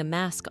 putting the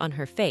mask on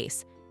her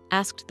face,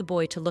 asked the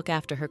boy to look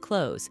after her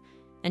clothes,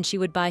 and she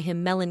would buy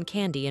him melon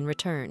candy in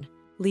return.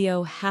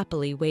 Leo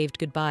happily waved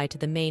goodbye to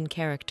the main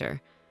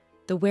character.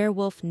 The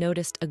werewolf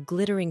noticed a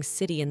glittering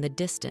city in the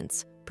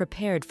distance,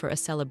 prepared for a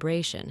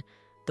celebration.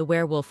 The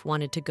werewolf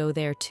wanted to go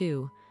there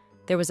too.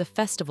 There was a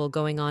festival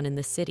going on in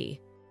the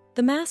city.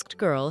 The masked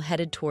girl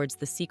headed towards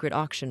the secret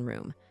auction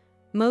room.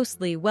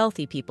 Mostly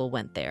wealthy people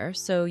went there,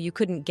 so you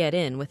couldn't get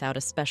in without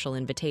a special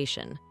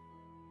invitation.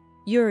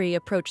 Yuri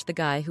approached the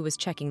guy who was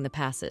checking the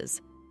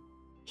passes.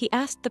 He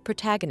asked the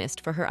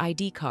protagonist for her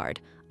ID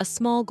card, a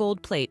small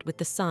gold plate with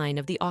the sign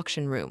of the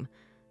auction room.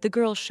 The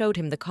girl showed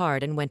him the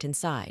card and went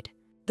inside.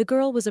 The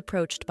girl was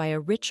approached by a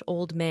rich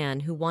old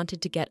man who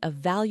wanted to get a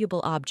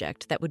valuable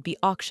object that would be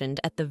auctioned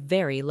at the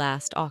very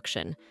last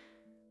auction.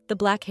 The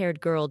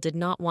black-haired girl did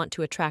not want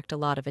to attract a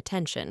lot of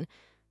attention,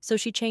 so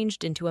she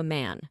changed into a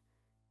man.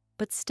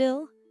 But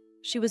still,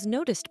 she was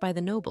noticed by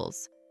the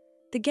nobles.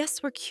 The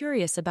guests were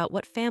curious about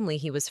what family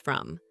he was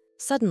from.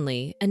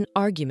 Suddenly, an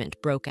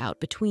argument broke out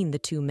between the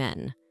two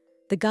men.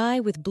 The guy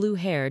with blue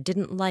hair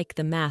didn't like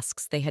the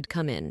masks they had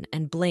come in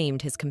and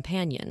blamed his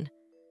companion.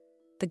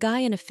 The guy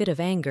in a fit of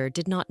anger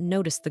did not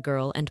notice the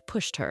girl and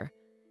pushed her.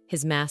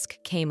 His mask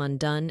came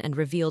undone and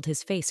revealed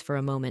his face for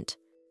a moment.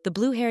 The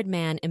blue-haired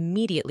man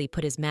immediately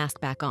put his mask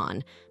back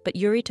on, but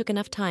Yuri took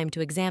enough time to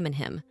examine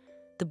him.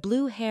 The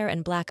blue hair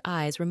and black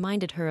eyes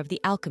reminded her of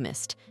the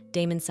alchemist,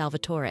 Damon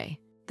Salvatore.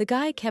 The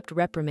guy kept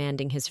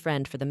reprimanding his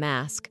friend for the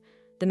mask.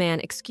 The man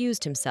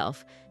excused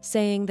himself,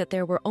 saying that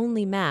there were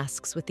only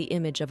masks with the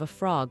image of a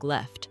frog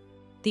left.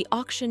 The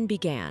auction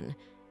began,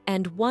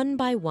 and one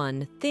by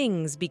one,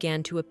 things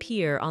began to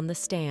appear on the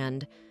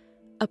stand.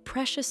 A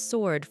precious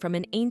sword from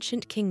an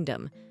ancient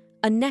kingdom,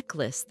 a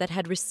necklace that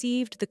had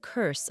received the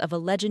curse of a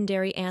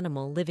legendary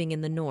animal living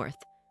in the north.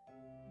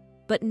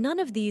 But none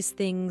of these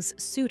things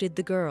suited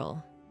the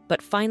girl.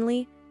 But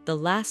finally, the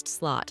last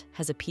slot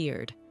has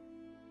appeared.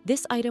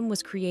 This item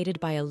was created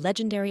by a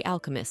legendary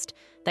alchemist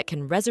that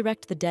can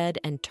resurrect the dead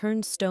and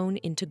turn stone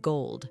into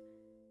gold.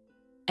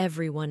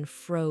 Everyone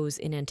froze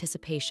in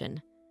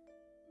anticipation.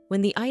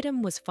 When the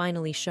item was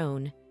finally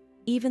shown,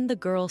 even the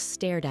girl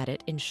stared at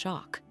it in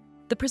shock.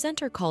 The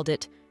presenter called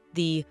it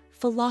the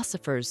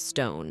Philosopher's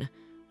Stone,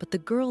 but the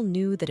girl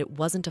knew that it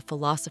wasn't a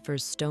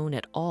philosopher's stone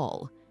at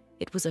all.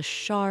 It was a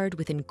shard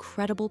with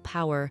incredible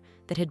power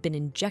that had been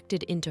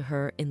injected into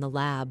her in the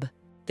lab.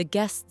 The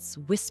guests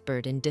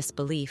whispered in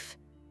disbelief.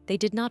 They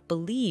did not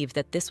believe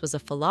that this was a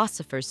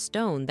philosopher's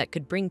stone that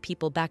could bring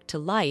people back to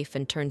life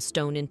and turn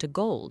stone into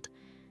gold.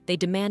 They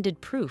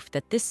demanded proof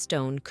that this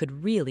stone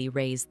could really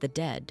raise the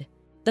dead.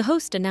 The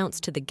host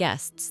announced to the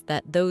guests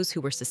that those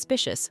who were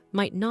suspicious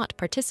might not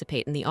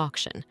participate in the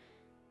auction.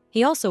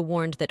 He also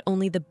warned that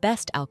only the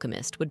best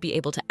alchemist would be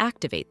able to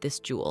activate this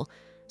jewel,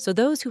 so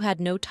those who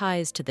had no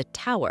ties to the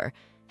tower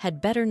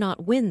had better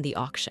not win the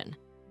auction.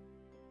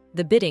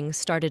 The bidding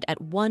started at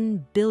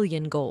 1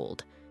 billion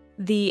gold.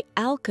 The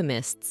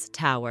alchemist's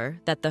tower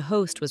that the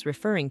host was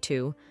referring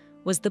to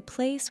was the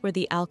place where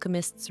the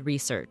alchemist's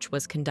research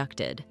was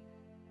conducted.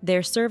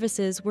 Their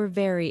services were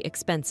very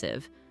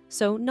expensive,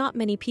 so not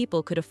many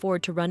people could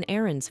afford to run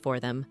errands for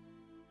them.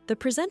 The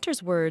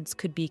presenter's words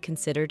could be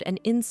considered an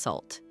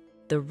insult.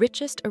 The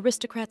richest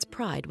aristocrat's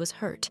pride was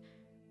hurt.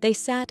 They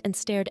sat and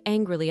stared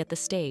angrily at the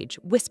stage,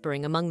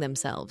 whispering among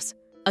themselves.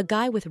 A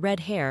guy with red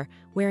hair,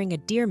 wearing a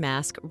deer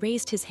mask,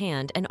 raised his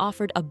hand and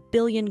offered 1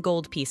 billion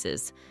gold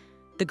pieces.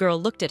 The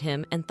girl looked at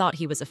him and thought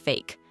he was a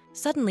fake.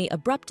 Suddenly,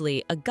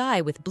 abruptly, a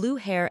guy with blue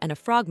hair and a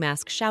frog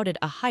mask shouted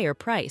a higher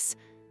price.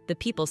 The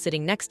people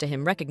sitting next to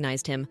him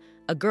recognized him.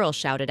 A girl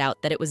shouted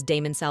out that it was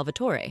Damon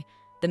Salvatore.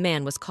 The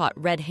man was caught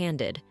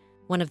red-handed.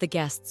 One of the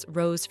guests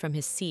rose from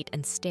his seat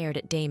and stared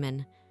at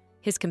Damon.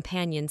 His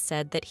companion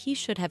said that he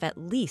should have at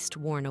least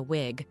worn a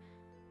wig.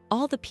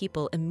 All the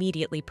people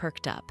immediately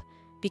perked up,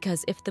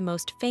 because if the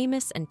most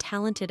famous and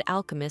talented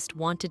alchemist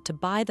wanted to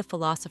buy the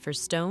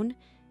philosopher's stone,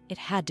 it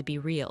had to be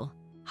real.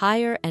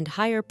 Higher and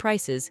higher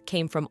prices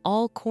came from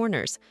all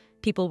corners.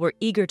 People were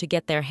eager to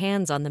get their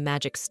hands on the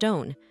magic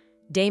stone.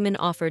 Damon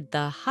offered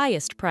the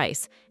highest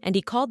price, and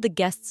he called the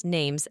guests'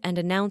 names and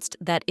announced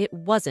that it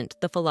wasn't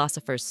the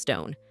philosopher's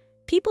stone.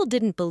 People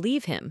didn't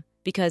believe him,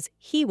 because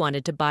he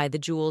wanted to buy the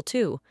jewel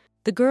too.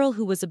 The girl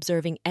who was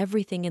observing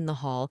everything in the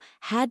hall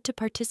had to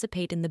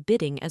participate in the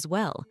bidding as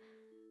well.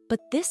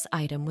 But this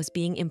item was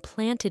being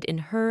implanted in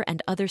her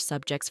and other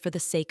subjects for the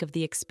sake of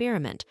the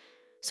experiment,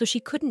 so she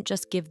couldn't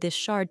just give this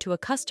shard to a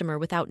customer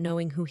without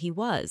knowing who he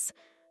was.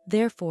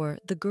 Therefore,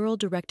 the girl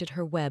directed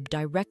her web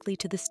directly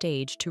to the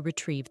stage to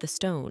retrieve the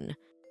stone.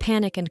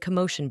 Panic and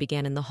commotion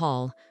began in the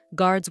hall.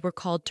 Guards were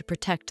called to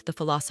protect the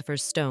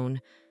philosopher's stone.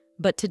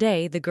 But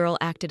today, the girl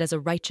acted as a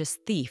righteous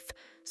thief,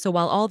 so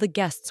while all the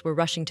guests were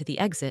rushing to the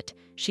exit,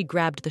 she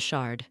grabbed the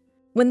shard.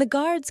 When the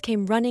guards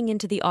came running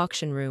into the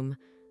auction room,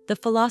 the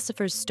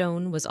philosopher's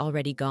stone was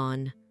already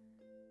gone.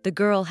 The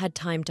girl had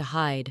time to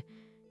hide.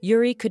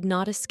 Yuri could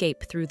not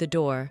escape through the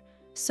door,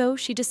 so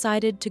she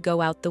decided to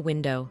go out the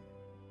window.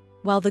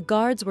 While the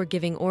guards were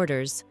giving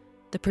orders,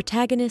 the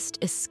protagonist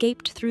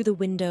escaped through the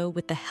window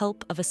with the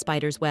help of a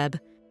spider's web.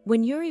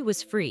 When Yuri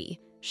was free,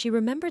 she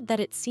remembered that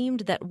it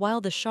seemed that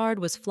while the shard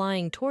was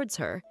flying towards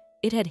her,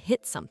 it had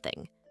hit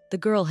something. The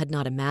girl had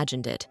not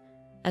imagined it.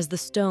 As the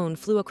stone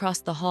flew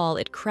across the hall,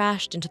 it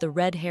crashed into the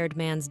red-haired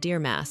man's deer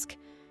mask.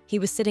 He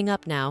was sitting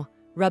up now,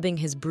 rubbing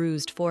his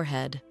bruised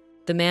forehead.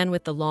 The man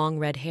with the long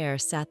red hair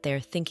sat there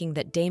thinking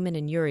that Damon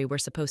and Yuri were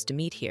supposed to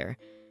meet here.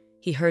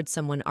 He heard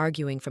someone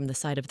arguing from the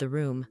side of the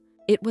room.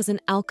 It was an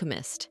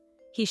alchemist.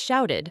 He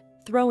shouted,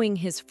 throwing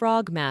his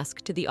frog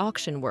mask to the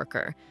auction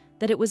worker,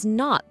 that it was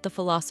not the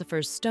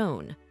philosopher's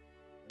stone.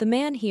 The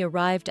man he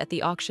arrived at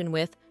the auction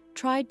with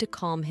tried to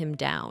calm him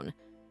down.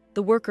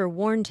 The worker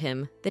warned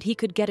him that he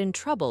could get in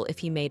trouble if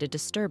he made a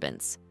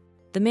disturbance.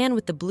 The man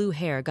with the blue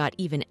hair got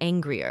even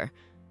angrier,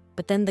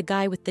 but then the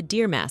guy with the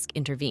deer mask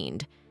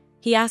intervened.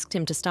 He asked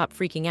him to stop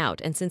freaking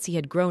out, and since he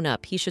had grown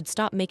up, he should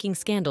stop making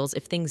scandals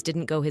if things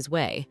didn't go his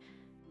way.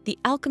 The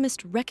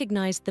alchemist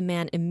recognized the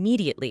man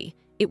immediately.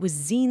 It was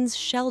Zine's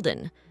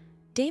Sheldon.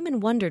 Damon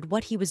wondered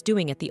what he was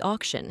doing at the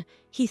auction.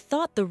 He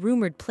thought the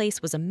rumored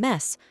place was a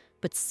mess,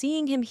 but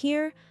seeing him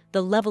here,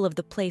 the level of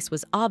the place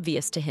was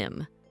obvious to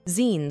him.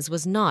 Zine's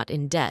was not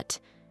in debt,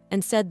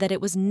 and said that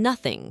it was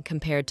nothing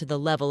compared to the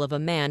level of a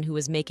man who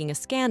was making a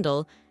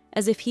scandal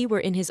as if he were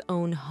in his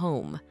own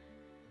home.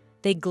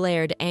 They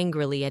glared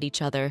angrily at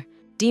each other.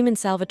 Demon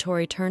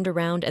Salvatore turned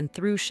around and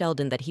threw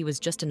Sheldon that he was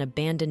just an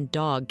abandoned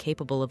dog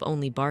capable of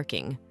only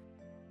barking.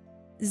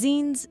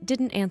 Zine's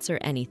didn't answer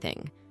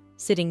anything.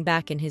 Sitting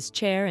back in his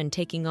chair and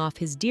taking off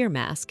his deer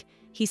mask,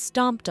 he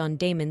stomped on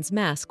Damon's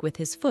mask with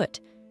his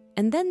foot,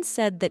 and then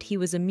said that he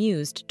was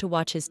amused to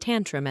watch his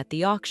tantrum at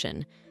the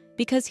auction,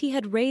 because he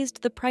had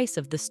raised the price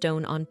of the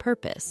stone on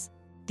purpose.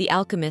 The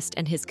alchemist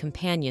and his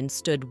companion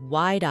stood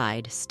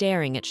wide-eyed,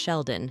 staring at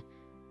Sheldon.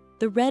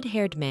 The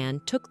red-haired man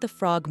took the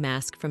frog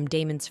mask from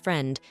Damon's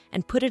friend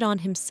and put it on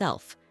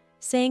himself,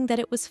 saying that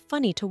it was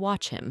funny to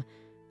watch him,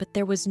 but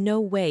there was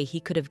no way he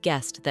could have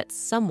guessed that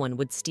someone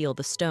would steal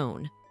the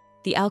stone.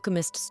 The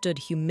alchemist stood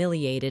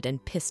humiliated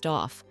and pissed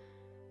off.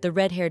 The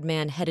red-haired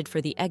man headed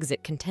for the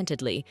exit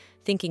contentedly,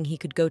 thinking he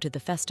could go to the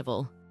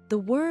festival. The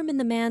worm in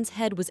the man's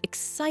head was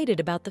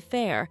excited about the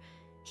fair.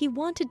 He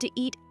wanted to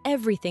eat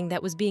everything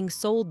that was being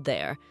sold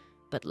there,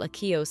 but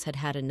Lakios had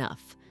had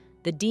enough.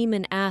 The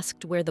demon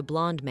asked where the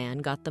blonde man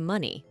got the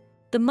money.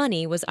 The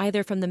money was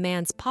either from the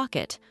man's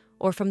pocket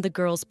or from the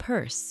girl's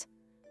purse.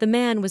 The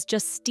man was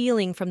just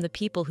stealing from the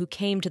people who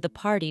came to the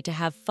party to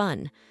have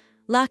fun.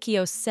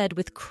 Lakios said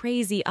with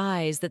crazy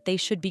eyes that they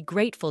should be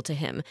grateful to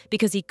him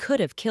because he could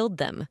have killed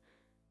them.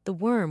 The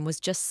worm was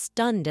just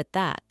stunned at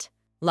that.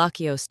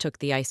 Lakios took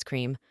the ice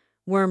cream.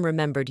 Worm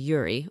remembered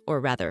Yuri, or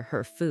rather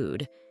her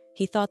food.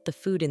 He thought the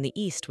food in the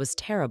East was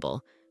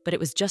terrible, but it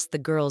was just the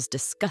girl's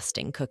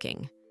disgusting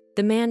cooking.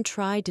 The man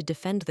tried to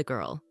defend the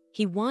girl.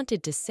 He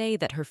wanted to say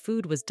that her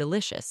food was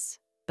delicious,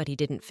 but he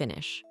didn't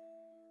finish.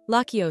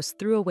 Lakios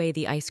threw away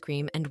the ice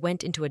cream and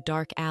went into a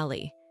dark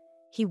alley.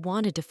 He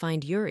wanted to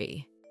find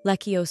Yuri.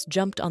 Lakios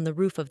jumped on the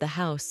roof of the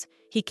house.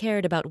 He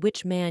cared about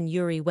which man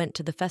Yuri went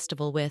to the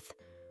festival with.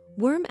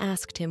 Worm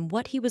asked him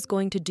what he was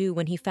going to do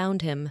when he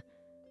found him.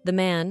 The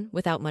man,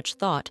 without much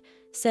thought,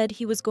 said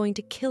he was going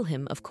to kill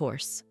him, of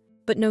course.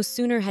 But no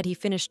sooner had he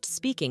finished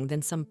speaking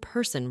than some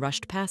person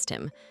rushed past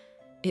him.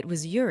 It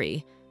was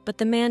Yuri, but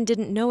the man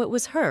didn't know it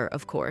was her,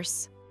 of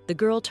course. The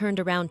girl turned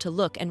around to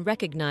look and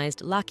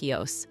recognized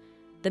Lakios.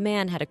 The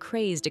man had a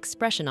crazed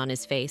expression on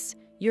his face.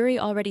 Yuri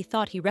already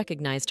thought he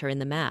recognized her in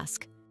the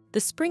mask. The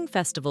spring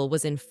festival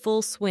was in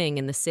full swing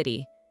in the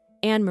city.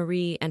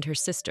 Anne-Marie and her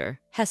sister,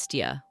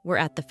 Hestia, were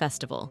at the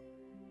festival.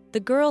 The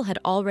girl had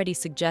already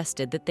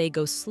suggested that they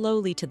go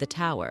slowly to the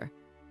tower,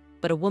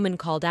 but a woman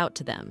called out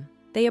to them.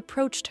 They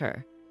approached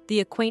her.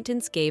 The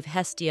acquaintance gave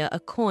Hestia a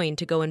coin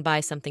to go and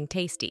buy something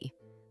tasty.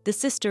 The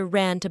sister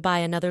ran to buy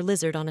another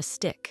lizard on a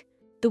stick.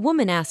 The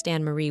woman asked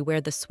Anne-Marie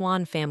where the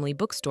Swan family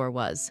bookstore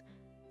was.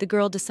 The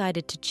girl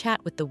decided to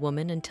chat with the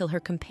woman until her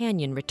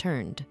companion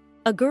returned.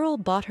 A girl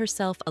bought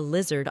herself a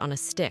lizard on a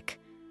stick.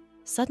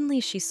 Suddenly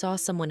she saw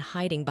someone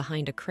hiding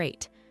behind a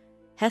crate.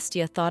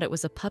 Hestia thought it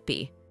was a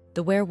puppy.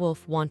 The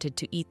werewolf wanted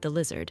to eat the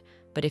lizard,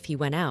 but if he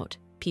went out,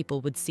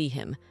 people would see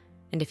him,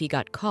 and if he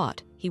got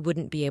caught, he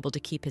wouldn't be able to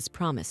keep his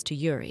promise to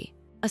Yuri.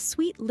 A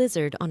sweet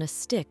lizard on a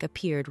stick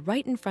appeared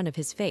right in front of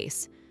his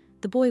face.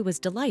 The boy was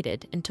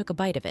delighted and took a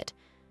bite of it.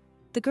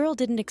 The girl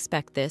didn't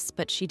expect this,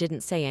 but she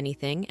didn't say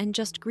anything and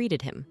just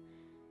greeted him.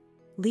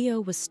 Leo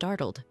was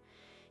startled.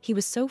 He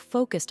was so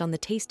focused on the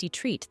tasty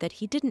treat that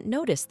he didn't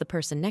notice the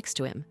person next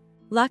to him.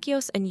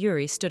 Lakios and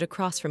Yuri stood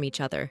across from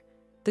each other,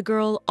 the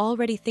girl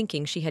already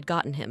thinking she had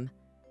gotten him.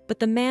 But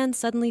the man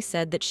suddenly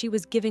said that she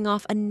was giving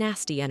off a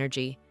nasty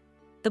energy.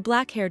 The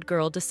black-haired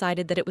girl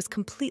decided that it was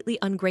completely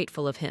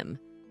ungrateful of him.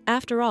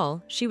 After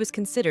all, she was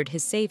considered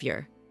his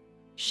savior.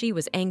 She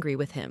was angry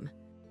with him,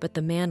 but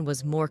the man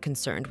was more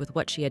concerned with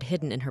what she had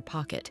hidden in her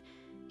pocket.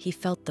 He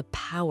felt the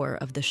power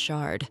of the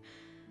shard.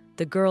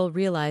 The girl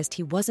realized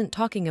he wasn't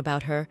talking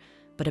about her,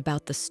 but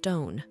about the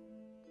stone.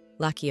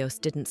 Lakios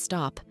didn't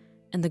stop,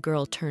 and the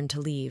girl turned to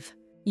leave.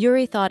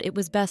 Yuri thought it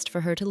was best for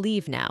her to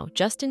leave now,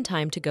 just in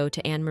time to go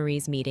to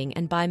Anne-Marie's meeting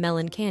and buy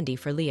melon candy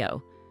for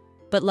Leo.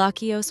 But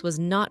Lakios was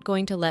not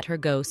going to let her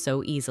go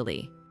so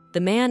easily. The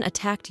man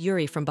attacked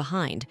Yuri from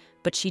behind,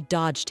 but she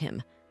dodged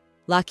him.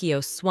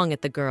 Lakios swung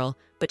at the girl,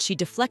 but she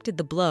deflected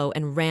the blow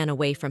and ran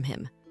away from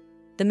him.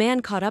 The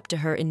man caught up to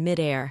her in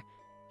midair.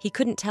 He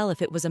couldn't tell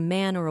if it was a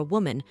man or a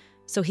woman,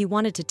 so he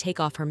wanted to take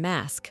off her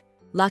mask.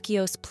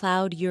 Lakios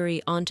plowed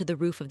Yuri onto the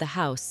roof of the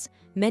house,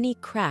 many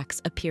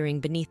cracks appearing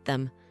beneath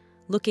them.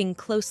 Looking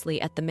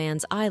closely at the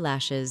man's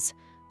eyelashes,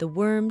 the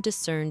worm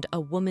discerned a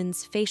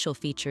woman's facial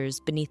features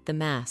beneath the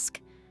mask.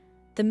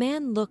 The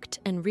man looked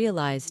and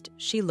realized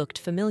she looked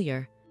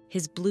familiar.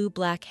 His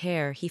blue-black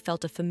hair, he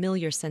felt a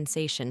familiar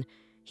sensation.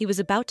 He was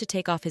about to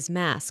take off his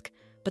mask,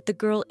 but the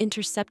girl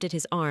intercepted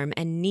his arm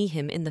and kneed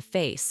him in the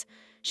face.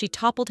 She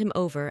toppled him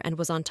over and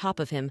was on top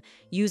of him,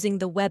 using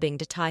the webbing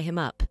to tie him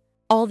up.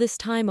 All this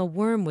time, a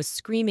worm was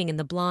screaming in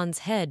the blonde's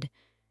head.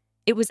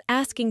 It was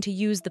asking to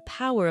use the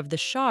power of the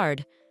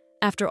shard.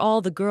 After all,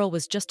 the girl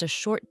was just a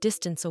short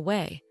distance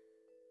away.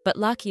 But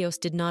Lakios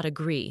did not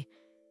agree,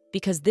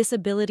 because this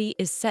ability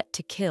is set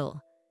to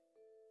kill.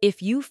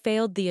 If you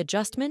failed the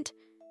adjustment,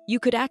 you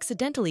could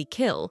accidentally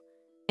kill,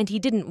 and he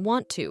didn't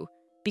want to,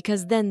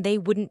 because then they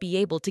wouldn't be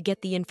able to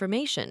get the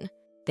information.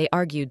 They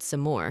argued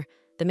some more.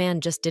 The man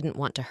just didn't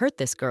want to hurt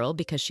this girl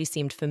because she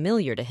seemed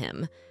familiar to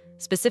him.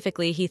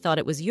 Specifically, he thought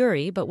it was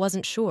Yuri, but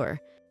wasn't sure.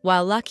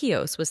 While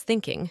Lakios was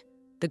thinking,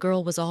 the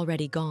girl was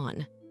already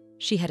gone.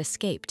 She had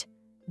escaped.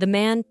 The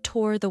man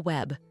tore the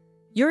web.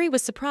 Yuri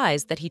was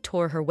surprised that he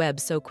tore her web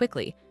so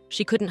quickly.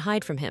 She couldn't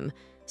hide from him,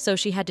 so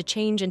she had to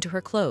change into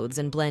her clothes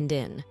and blend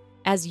in.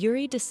 As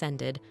Yuri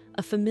descended,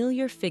 a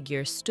familiar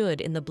figure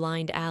stood in the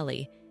blind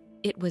alley.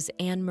 It was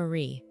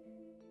Anne-Marie.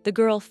 The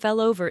girl fell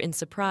over in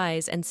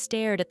surprise and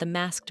stared at the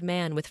masked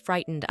man with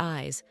frightened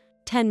eyes.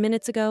 10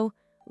 minutes ago,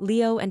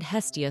 Leo and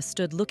Hestia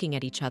stood looking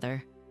at each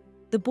other.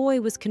 The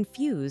boy was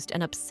confused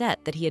and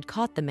upset that he had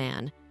caught the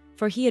man,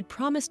 for he had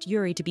promised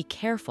Yuri to be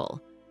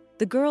careful.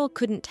 The girl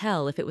couldn't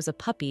tell if it was a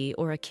puppy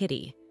or a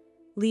kitty.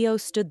 Leo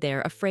stood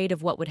there, afraid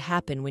of what would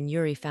happen when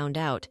Yuri found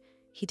out.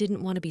 He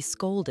didn't want to be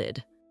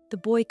scolded. The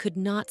boy could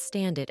not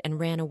stand it and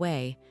ran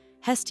away.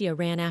 Hestia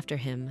ran after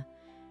him.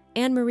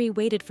 Anne-Marie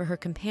waited for her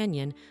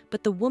companion,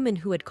 but the woman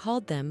who had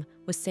called them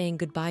was saying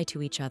goodbye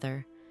to each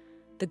other.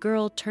 The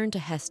girl turned to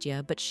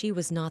Hestia, but she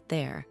was not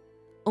there.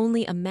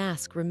 Only a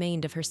mask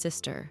remained of her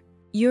sister.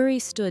 Yuri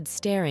stood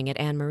staring at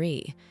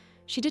Anne-Marie.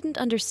 She didn't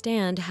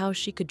understand how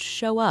she could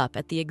show up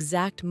at the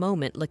exact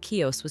moment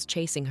Lakios was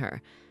chasing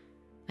her.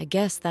 I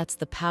guess that's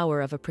the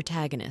power of a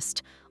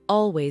protagonist,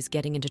 always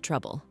getting into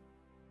trouble.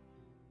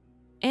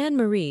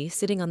 Anne-Marie,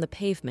 sitting on the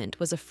pavement,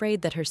 was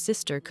afraid that her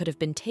sister could have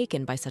been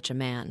taken by such a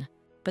man.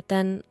 But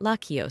then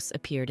Lakios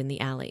appeared in the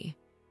alley.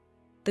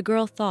 The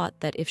girl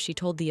thought that if she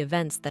told the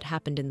events that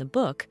happened in the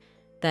book,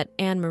 that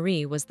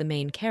Anne-Marie was the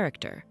main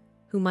character,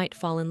 who might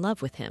fall in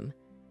love with him.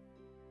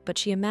 But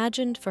she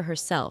imagined for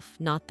herself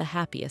not the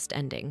happiest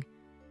ending.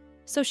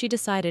 So she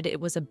decided it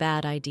was a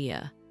bad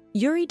idea.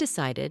 Yuri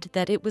decided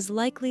that it was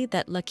likely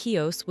that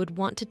Lakios would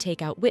want to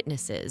take out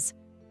witnesses,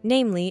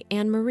 namely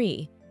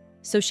Anne-Marie.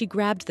 So she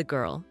grabbed the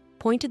girl,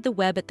 pointed the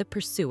web at the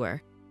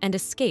pursuer, and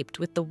escaped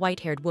with the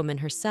white-haired woman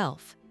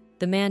herself.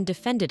 The man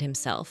defended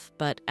himself,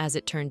 but as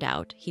it turned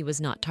out, he was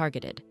not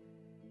targeted.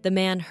 The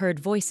man heard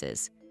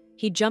voices.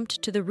 He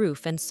jumped to the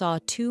roof and saw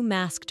two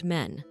masked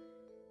men.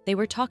 They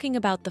were talking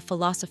about the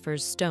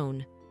philosopher's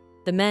stone.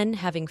 The men,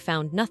 having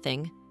found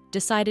nothing,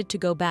 decided to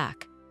go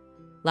back.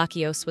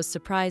 Lakios was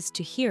surprised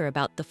to hear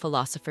about the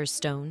philosopher's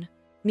stone.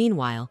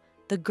 Meanwhile,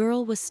 the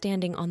girl was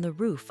standing on the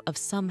roof of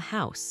some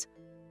house.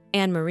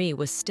 Anne-Marie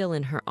was still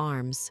in her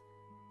arms.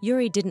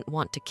 Yuri didn't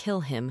want to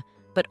kill him,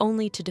 but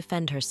only to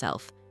defend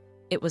herself.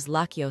 It was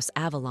Lakios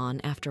Avalon,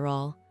 after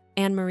all.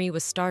 Anne-Marie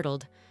was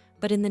startled,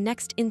 but in the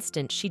next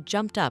instant she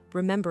jumped up,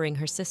 remembering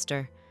her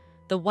sister.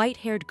 The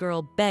white-haired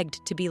girl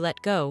begged to be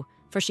let go,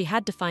 for she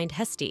had to find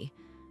Hesti.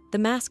 The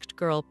masked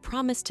girl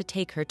promised to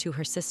take her to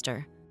her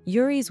sister.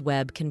 Yuri's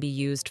web can be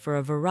used for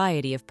a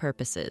variety of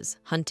purposes: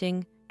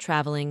 hunting,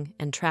 traveling,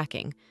 and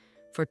tracking.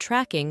 For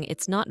tracking,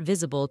 it's not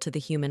visible to the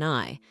human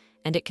eye,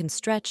 and it can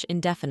stretch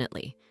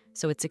indefinitely,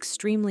 so it's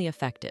extremely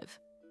effective.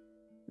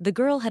 The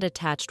girl had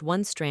attached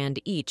one strand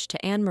each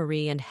to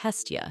Anne-Marie and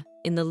Hestia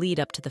in the lead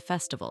up to the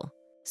festival.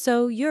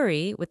 So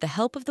Yuri, with the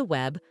help of the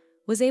web,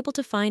 was able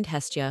to find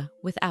Hestia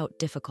without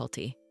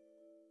difficulty.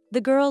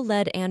 The girl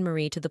led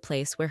Anne-Marie to the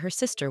place where her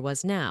sister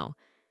was now.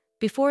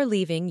 Before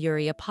leaving,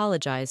 Yuri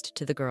apologized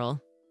to the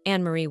girl.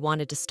 Anne-Marie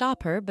wanted to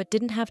stop her, but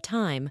didn't have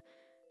time.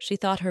 She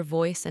thought her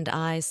voice and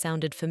eyes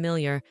sounded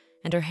familiar,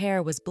 and her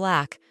hair was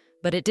black,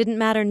 but it didn't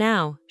matter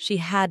now. She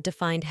had to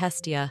find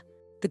Hestia.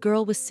 The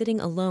girl was sitting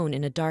alone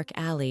in a dark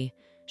alley.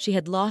 She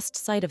had lost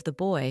sight of the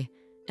boy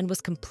and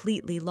was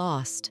completely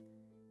lost.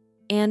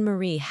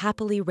 Anne-Marie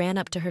happily ran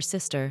up to her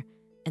sister,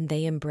 and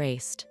they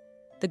embraced.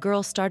 The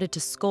girl started to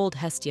scold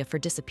Hestia for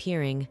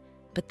disappearing,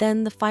 but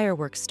then the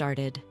fireworks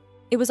started.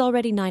 It was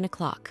already 9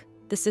 o'clock.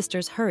 The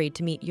sisters hurried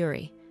to meet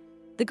Yuri.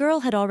 The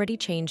girl had already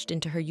changed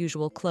into her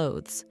usual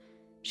clothes.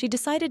 She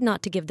decided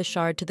not to give the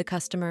shard to the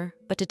customer,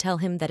 but to tell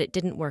him that it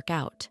didn't work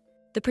out.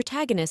 The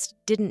protagonist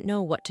didn't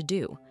know what to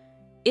do.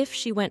 If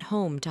she went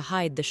home to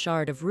hide the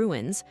shard of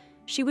ruins,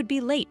 she would be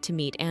late to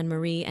meet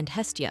Anne-Marie and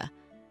Hestia.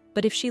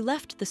 But if she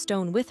left the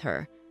stone with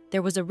her,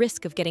 there was a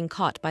risk of getting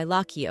caught by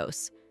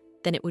Lakios.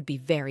 Then it would be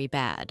very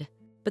bad.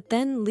 But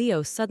then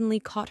Leo suddenly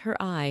caught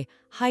her eye,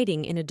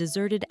 hiding in a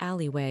deserted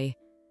alleyway.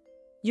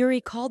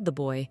 Yuri called the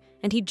boy,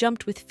 and he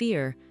jumped with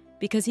fear,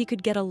 because he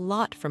could get a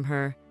lot from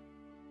her.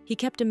 He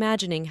kept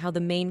imagining how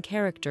the main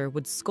character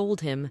would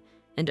scold him,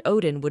 and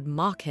Odin would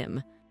mock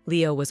him.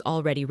 Leo was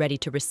already ready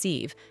to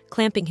receive.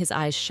 Clamping his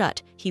eyes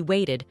shut, he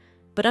waited,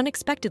 but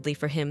unexpectedly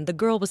for him, the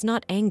girl was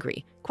not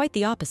angry, quite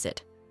the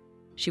opposite.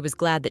 She was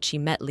glad that she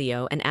met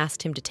Leo and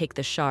asked him to take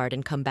the shard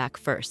and come back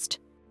first.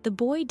 The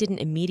boy didn't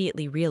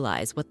immediately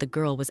realize what the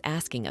girl was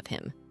asking of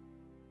him.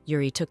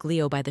 Yuri took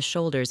Leo by the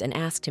shoulders and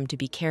asked him to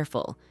be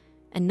careful,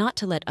 and not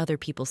to let other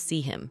people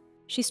see him.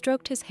 She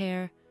stroked his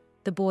hair.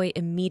 The boy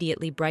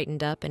immediately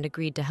brightened up and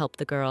agreed to help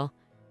the girl.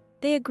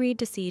 They agreed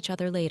to see each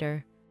other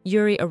later.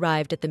 Yuri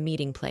arrived at the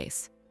meeting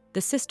place.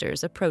 The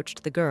sisters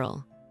approached the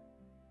girl.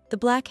 The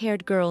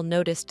black-haired girl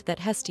noticed that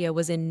Hestia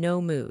was in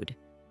no mood.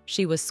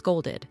 She was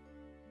scolded.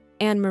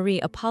 Anne-Marie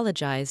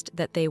apologized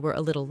that they were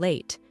a little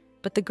late,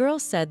 but the girl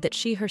said that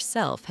she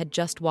herself had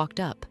just walked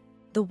up.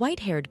 The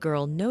white-haired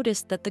girl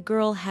noticed that the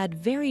girl had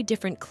very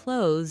different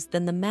clothes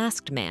than the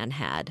masked man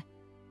had.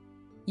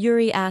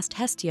 Yuri asked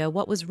Hestia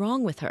what was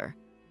wrong with her.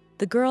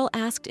 The girl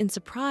asked in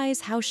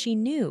surprise how she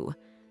knew.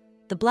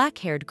 The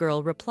black-haired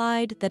girl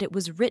replied that it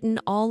was written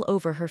all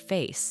over her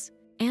face.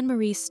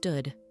 Anne-Marie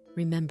stood,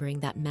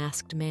 remembering that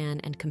masked man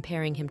and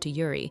comparing him to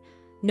Yuri,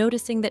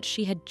 noticing that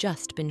she had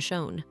just been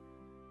shown.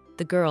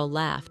 The girl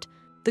laughed.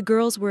 The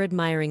girls were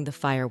admiring the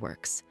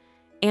fireworks.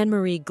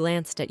 Anne-Marie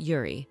glanced at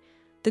Yuri.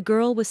 The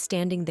girl was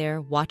standing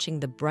there watching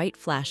the bright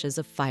flashes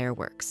of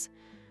fireworks.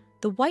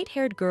 The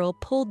white-haired girl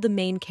pulled the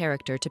main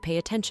character to pay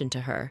attention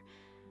to her.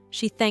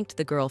 She thanked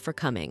the girl for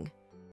coming.